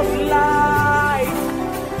 River of life,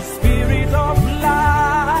 Spirit of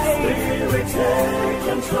life. Spirit, take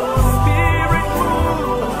control. Spirit,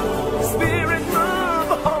 move. Spirit,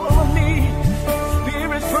 move on me.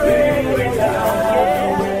 Spirit, pray. Spirit,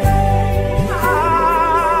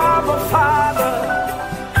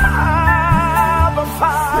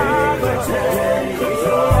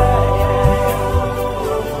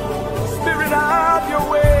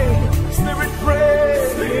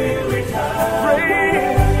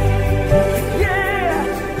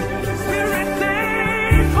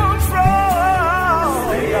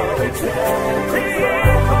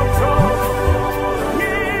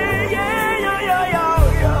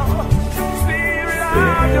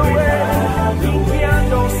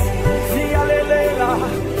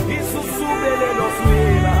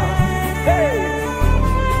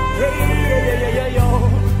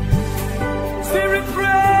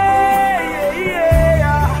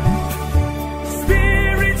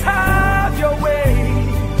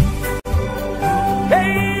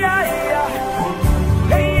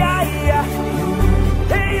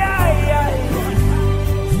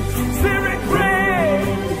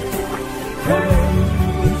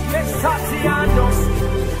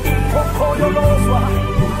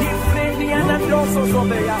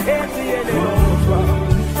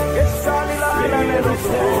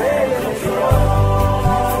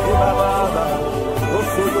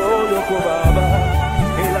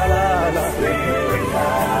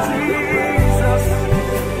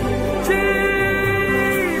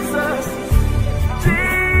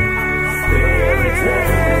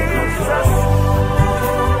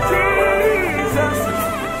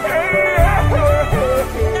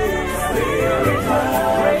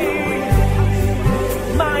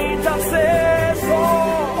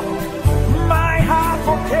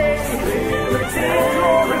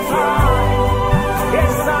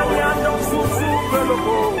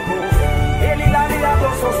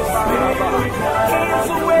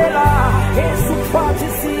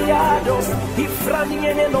 y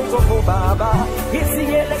franiene non so baba y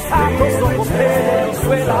si el saco so pele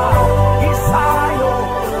suela y sayo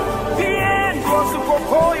bien con su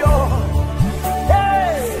cocoyo. Hey,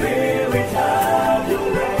 Spirit, have your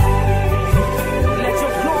way. Let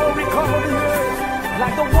your glory cover the earth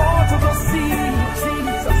like the water of the sea,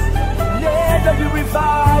 Jesus. Let there be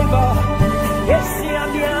revival. Yes,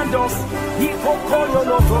 and the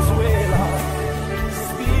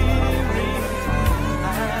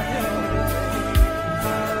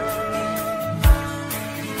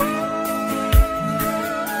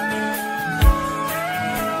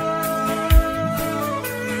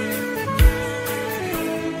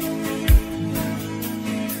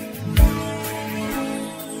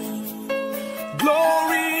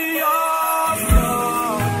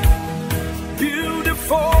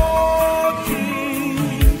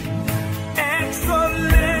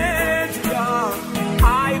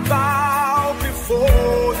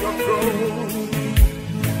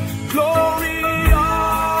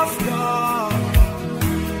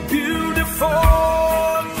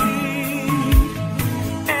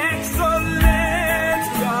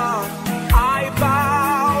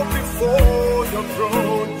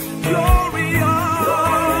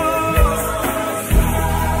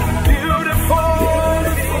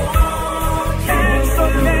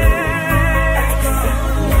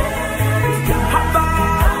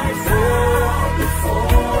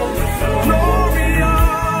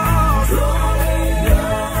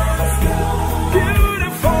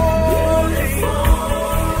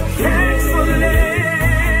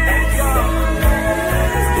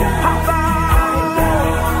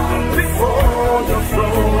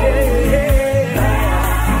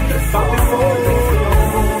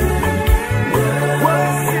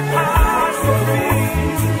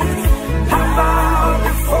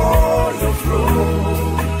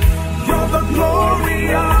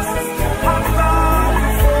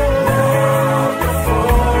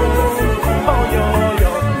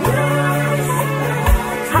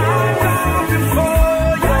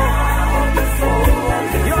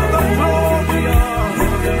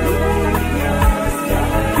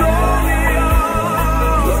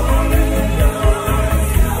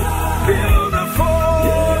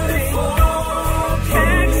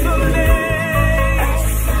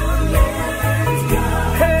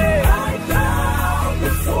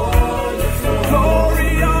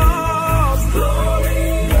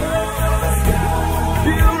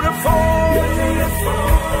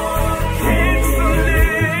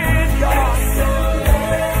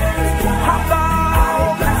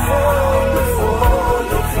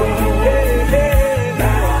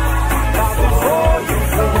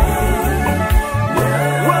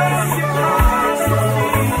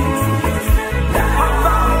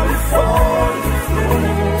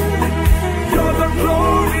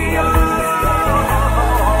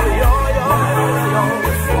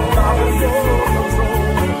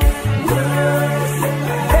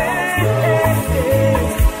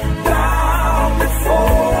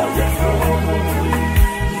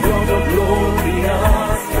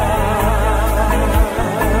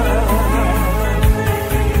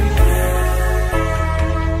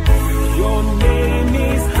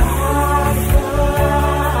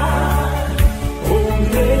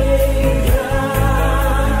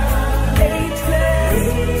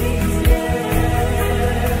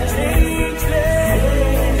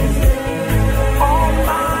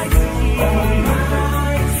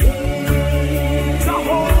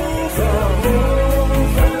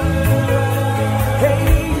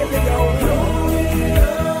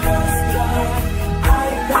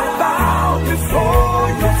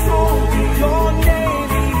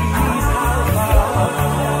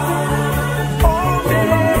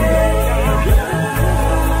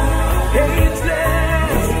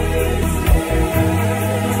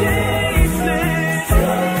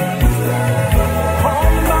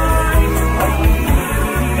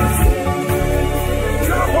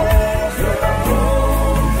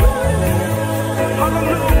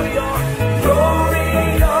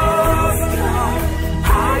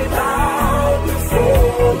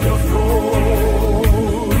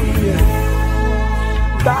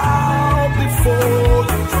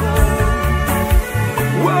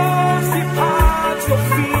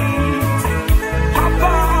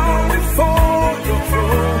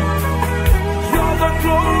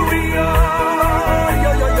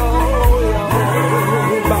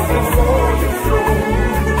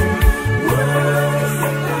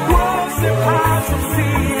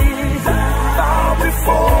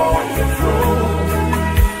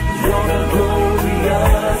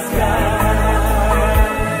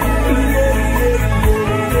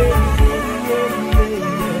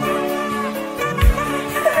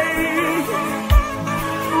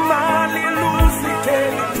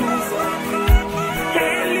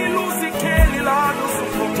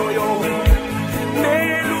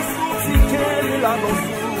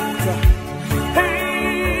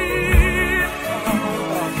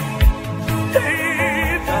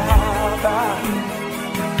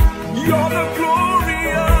the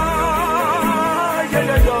glorious. Yeah,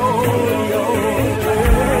 yeah, yo, yo.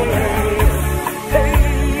 Hey,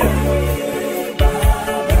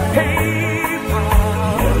 hey,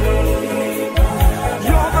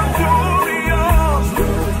 you're the glorious.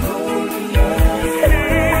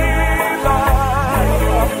 Hey,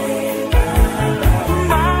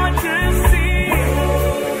 majesty.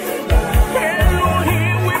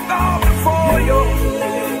 Elohim, we bow before you.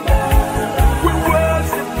 We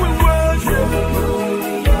worship, we worship.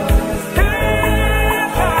 Hey,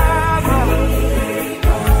 Baba.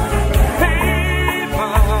 Hey,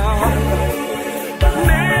 Baba.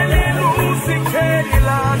 Neli lusi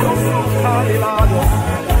kelilado sukalilado.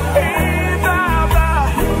 Hey, Baba.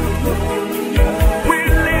 We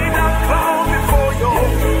lay down crown before you.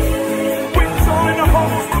 We join the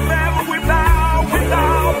host of heaven. We bow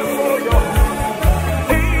before you.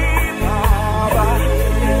 Hey, Baba.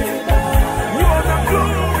 You're the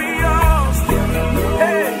glorious.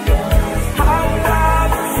 Hey, how bow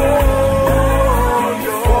before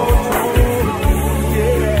you.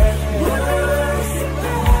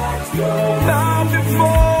 Yeah. Bow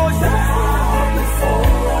before you.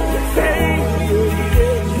 Hey,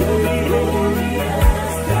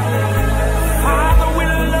 Father, we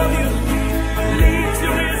love you. Lead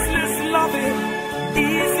your restless loving.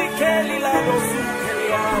 Easy Kelly Lados, Kelly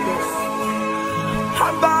Lados. I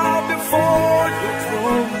bow before your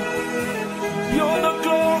throne. You're the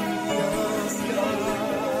glorious God.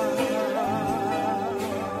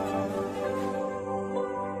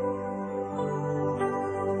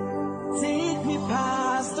 Take me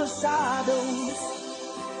past the shadows,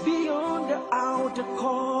 beyond the outer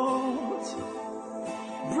court.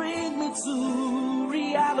 Bring me to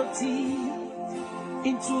reality,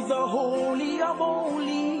 into the Holy of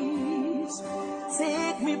Holies.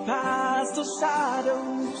 Take me past the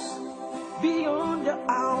shadows, beyond the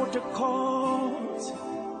outer court.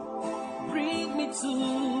 Bring me to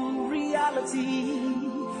reality,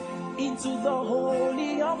 into the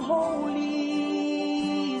Holy of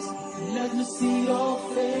Holies. Let me see your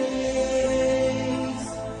face,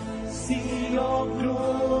 see your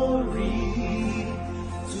glory,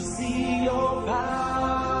 to see your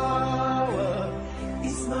power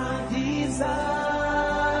is my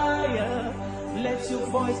desire. Let your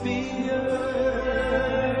voice be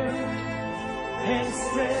heard and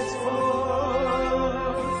stretch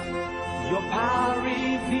forth. Your power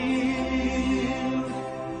revealed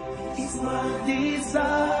is my desire.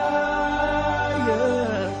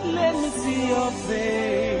 Let me see your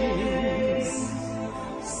face,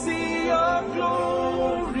 see your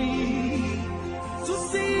glory, to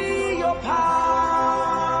see your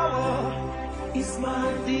power is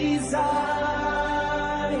my desire.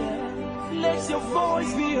 Let your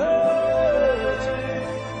voice be heard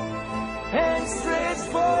and stretch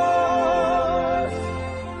forth.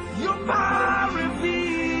 Your power revealed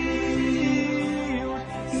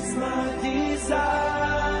is my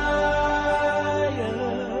desire.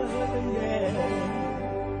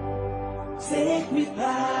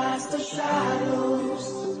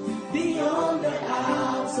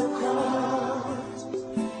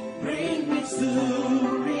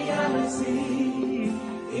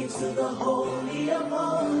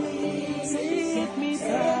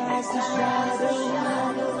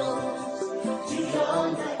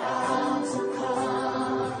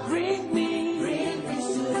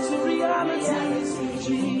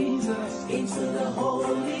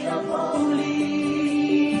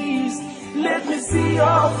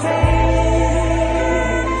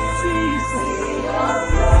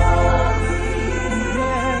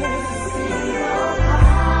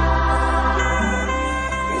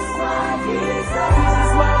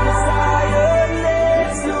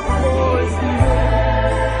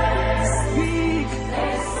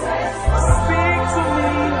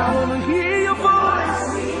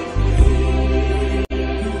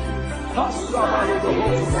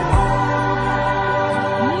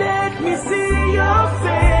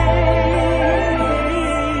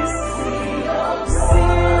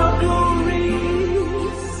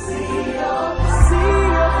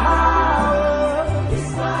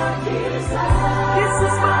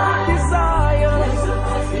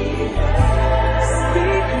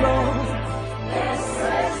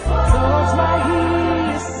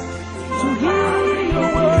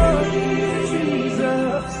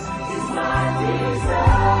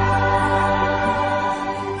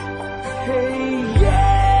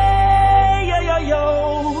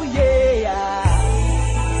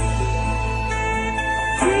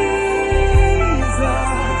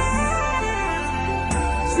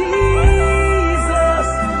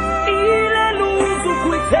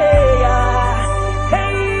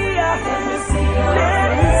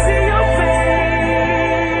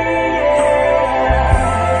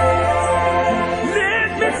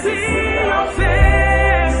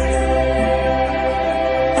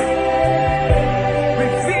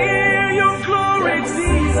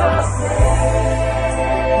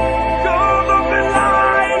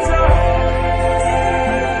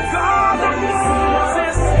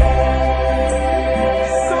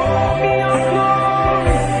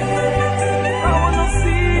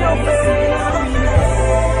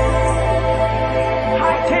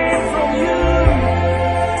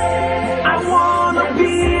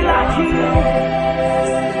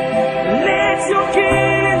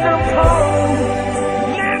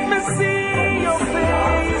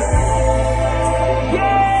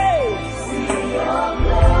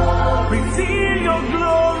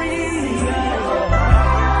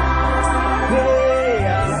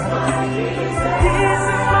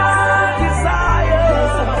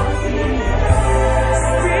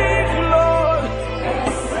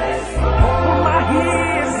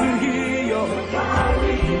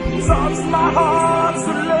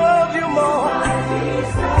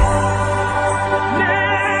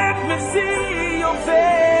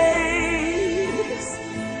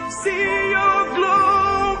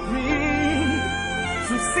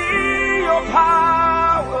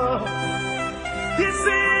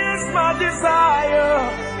 Desire,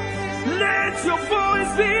 let your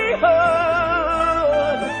voice be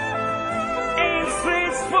heard. Aim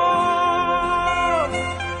straight forth,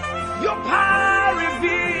 your power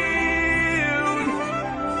revealed.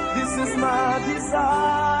 This is my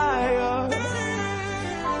desire.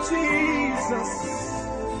 Jesus,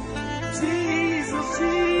 Jesus,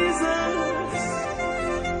 Jesus.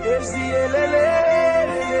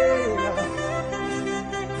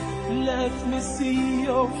 Let me see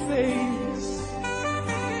your face,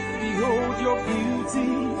 behold your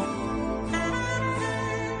beauty,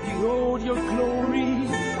 behold your glory.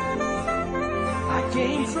 I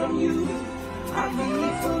came from you, I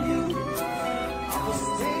leave for you, I will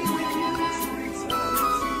stay with you to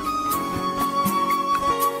eternity.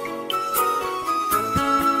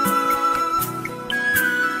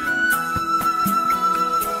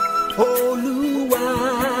 Oluwa,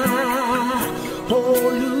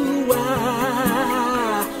 Oluwa,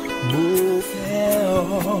 mo fẹ́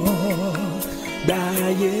ọ,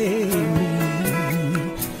 dáyé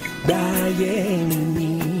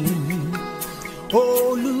mi,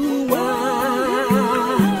 Oluwa,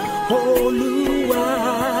 Oluwa,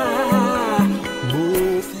 mo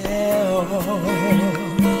fẹ́ ọ,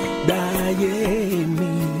 dáyé mi.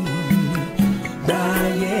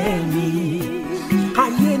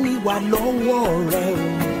 Ayé mi wà lọ́wọ́ rẹ o,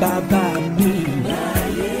 bàbá mi.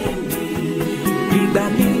 Ìgbà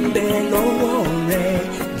mi ń bẹ lọ́wọ́ rẹ,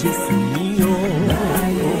 Jésù mi o.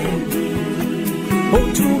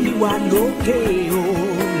 Ojú mi wà lókè o,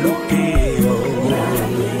 lókè o.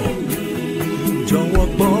 Jọ̀wọ́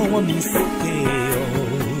gbọ́wọ́ mi sókè o,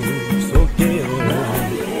 sókè o.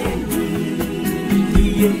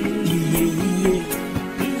 Iye, iye, iye.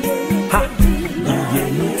 Ha! Iye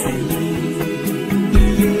mi ti ní.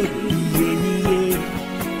 Iye, iye, iye.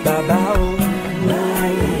 Bàbá o.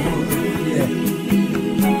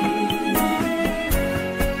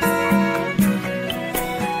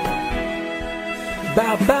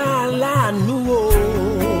 Bàbá aláàánú o,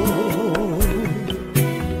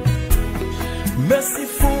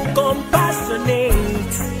 merciful,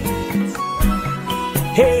 compassionate,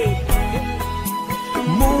 hey,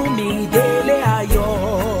 mú mi délé ayọ̀,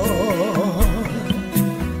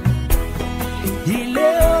 ilé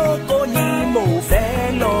oko ni mo fẹ́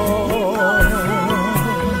lọ,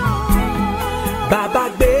 bàbá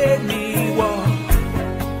gbé mi wọ̀,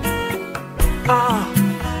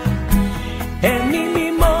 ẹ̀mí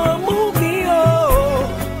mímọ́ mú mi o,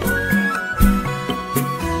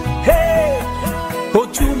 hey,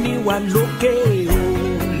 ojú mi wà lókè o,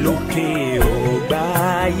 lókè o,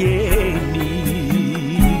 gbáyé mi.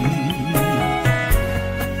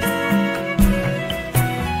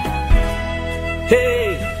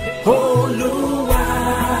 Hey, Olúwa,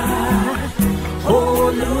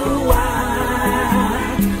 Olúwa,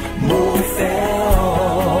 mo fẹ́ ọ,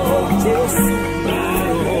 Jésù mi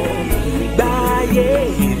o, gbáyé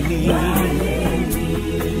mi.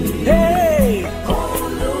 Hey,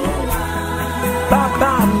 Olúwa,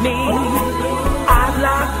 bàbá mi,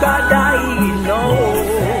 alágbádá iná o,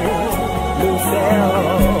 mo fẹ́ ọ,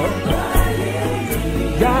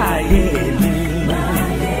 gbáyé mi.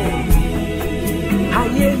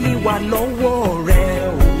 Ayé mi wà lọ́wọ́ rẹ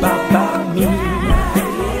o, bàbá mi.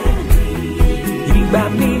 Ìgbà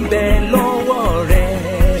mi ń bẹ lọ́wọ́ rẹ.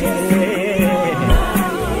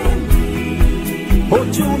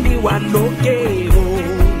 Ojú mi wà lókè o,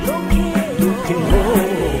 lókè o.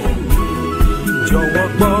 Jọ̀wọ́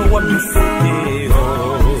gbọ́wọ́ mi sókè o.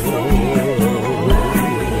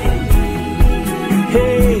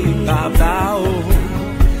 Hey, bàbá o,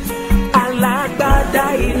 dá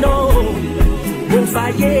iná mo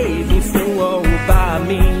fàyè mi fún ọ bá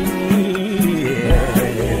mi.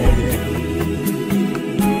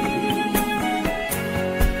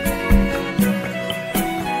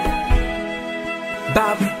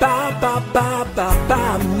 Bàbá bàbá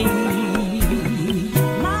bàbá mi,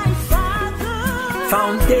 my Father,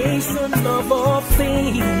 foundation of all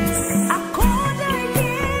things,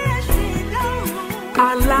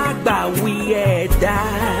 alágbàwí ẹ̀dá.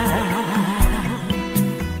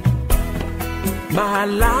 My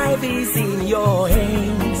life is in your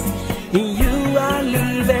hands, in you I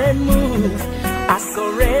live and move, I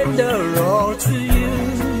surrender all to you.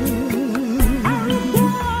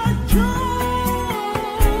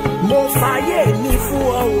 Mo fàyè mi fún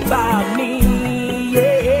ọ bá mi,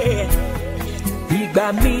 ìgbà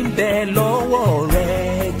mi ń bẹ lọ́wọ́ rẹ,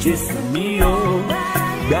 Jésù mi ò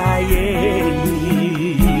gbáyé mi.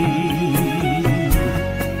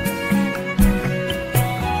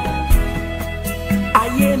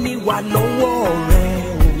 Ayé mi wà lọ́wọ́ rẹ,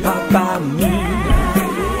 bàbá mi,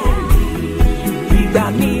 ìgbà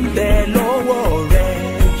mi ń bẹ lọ́wọ́ rẹ,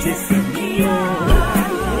 Jésù mi ò.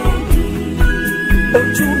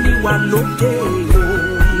 Ojú mi wà lókè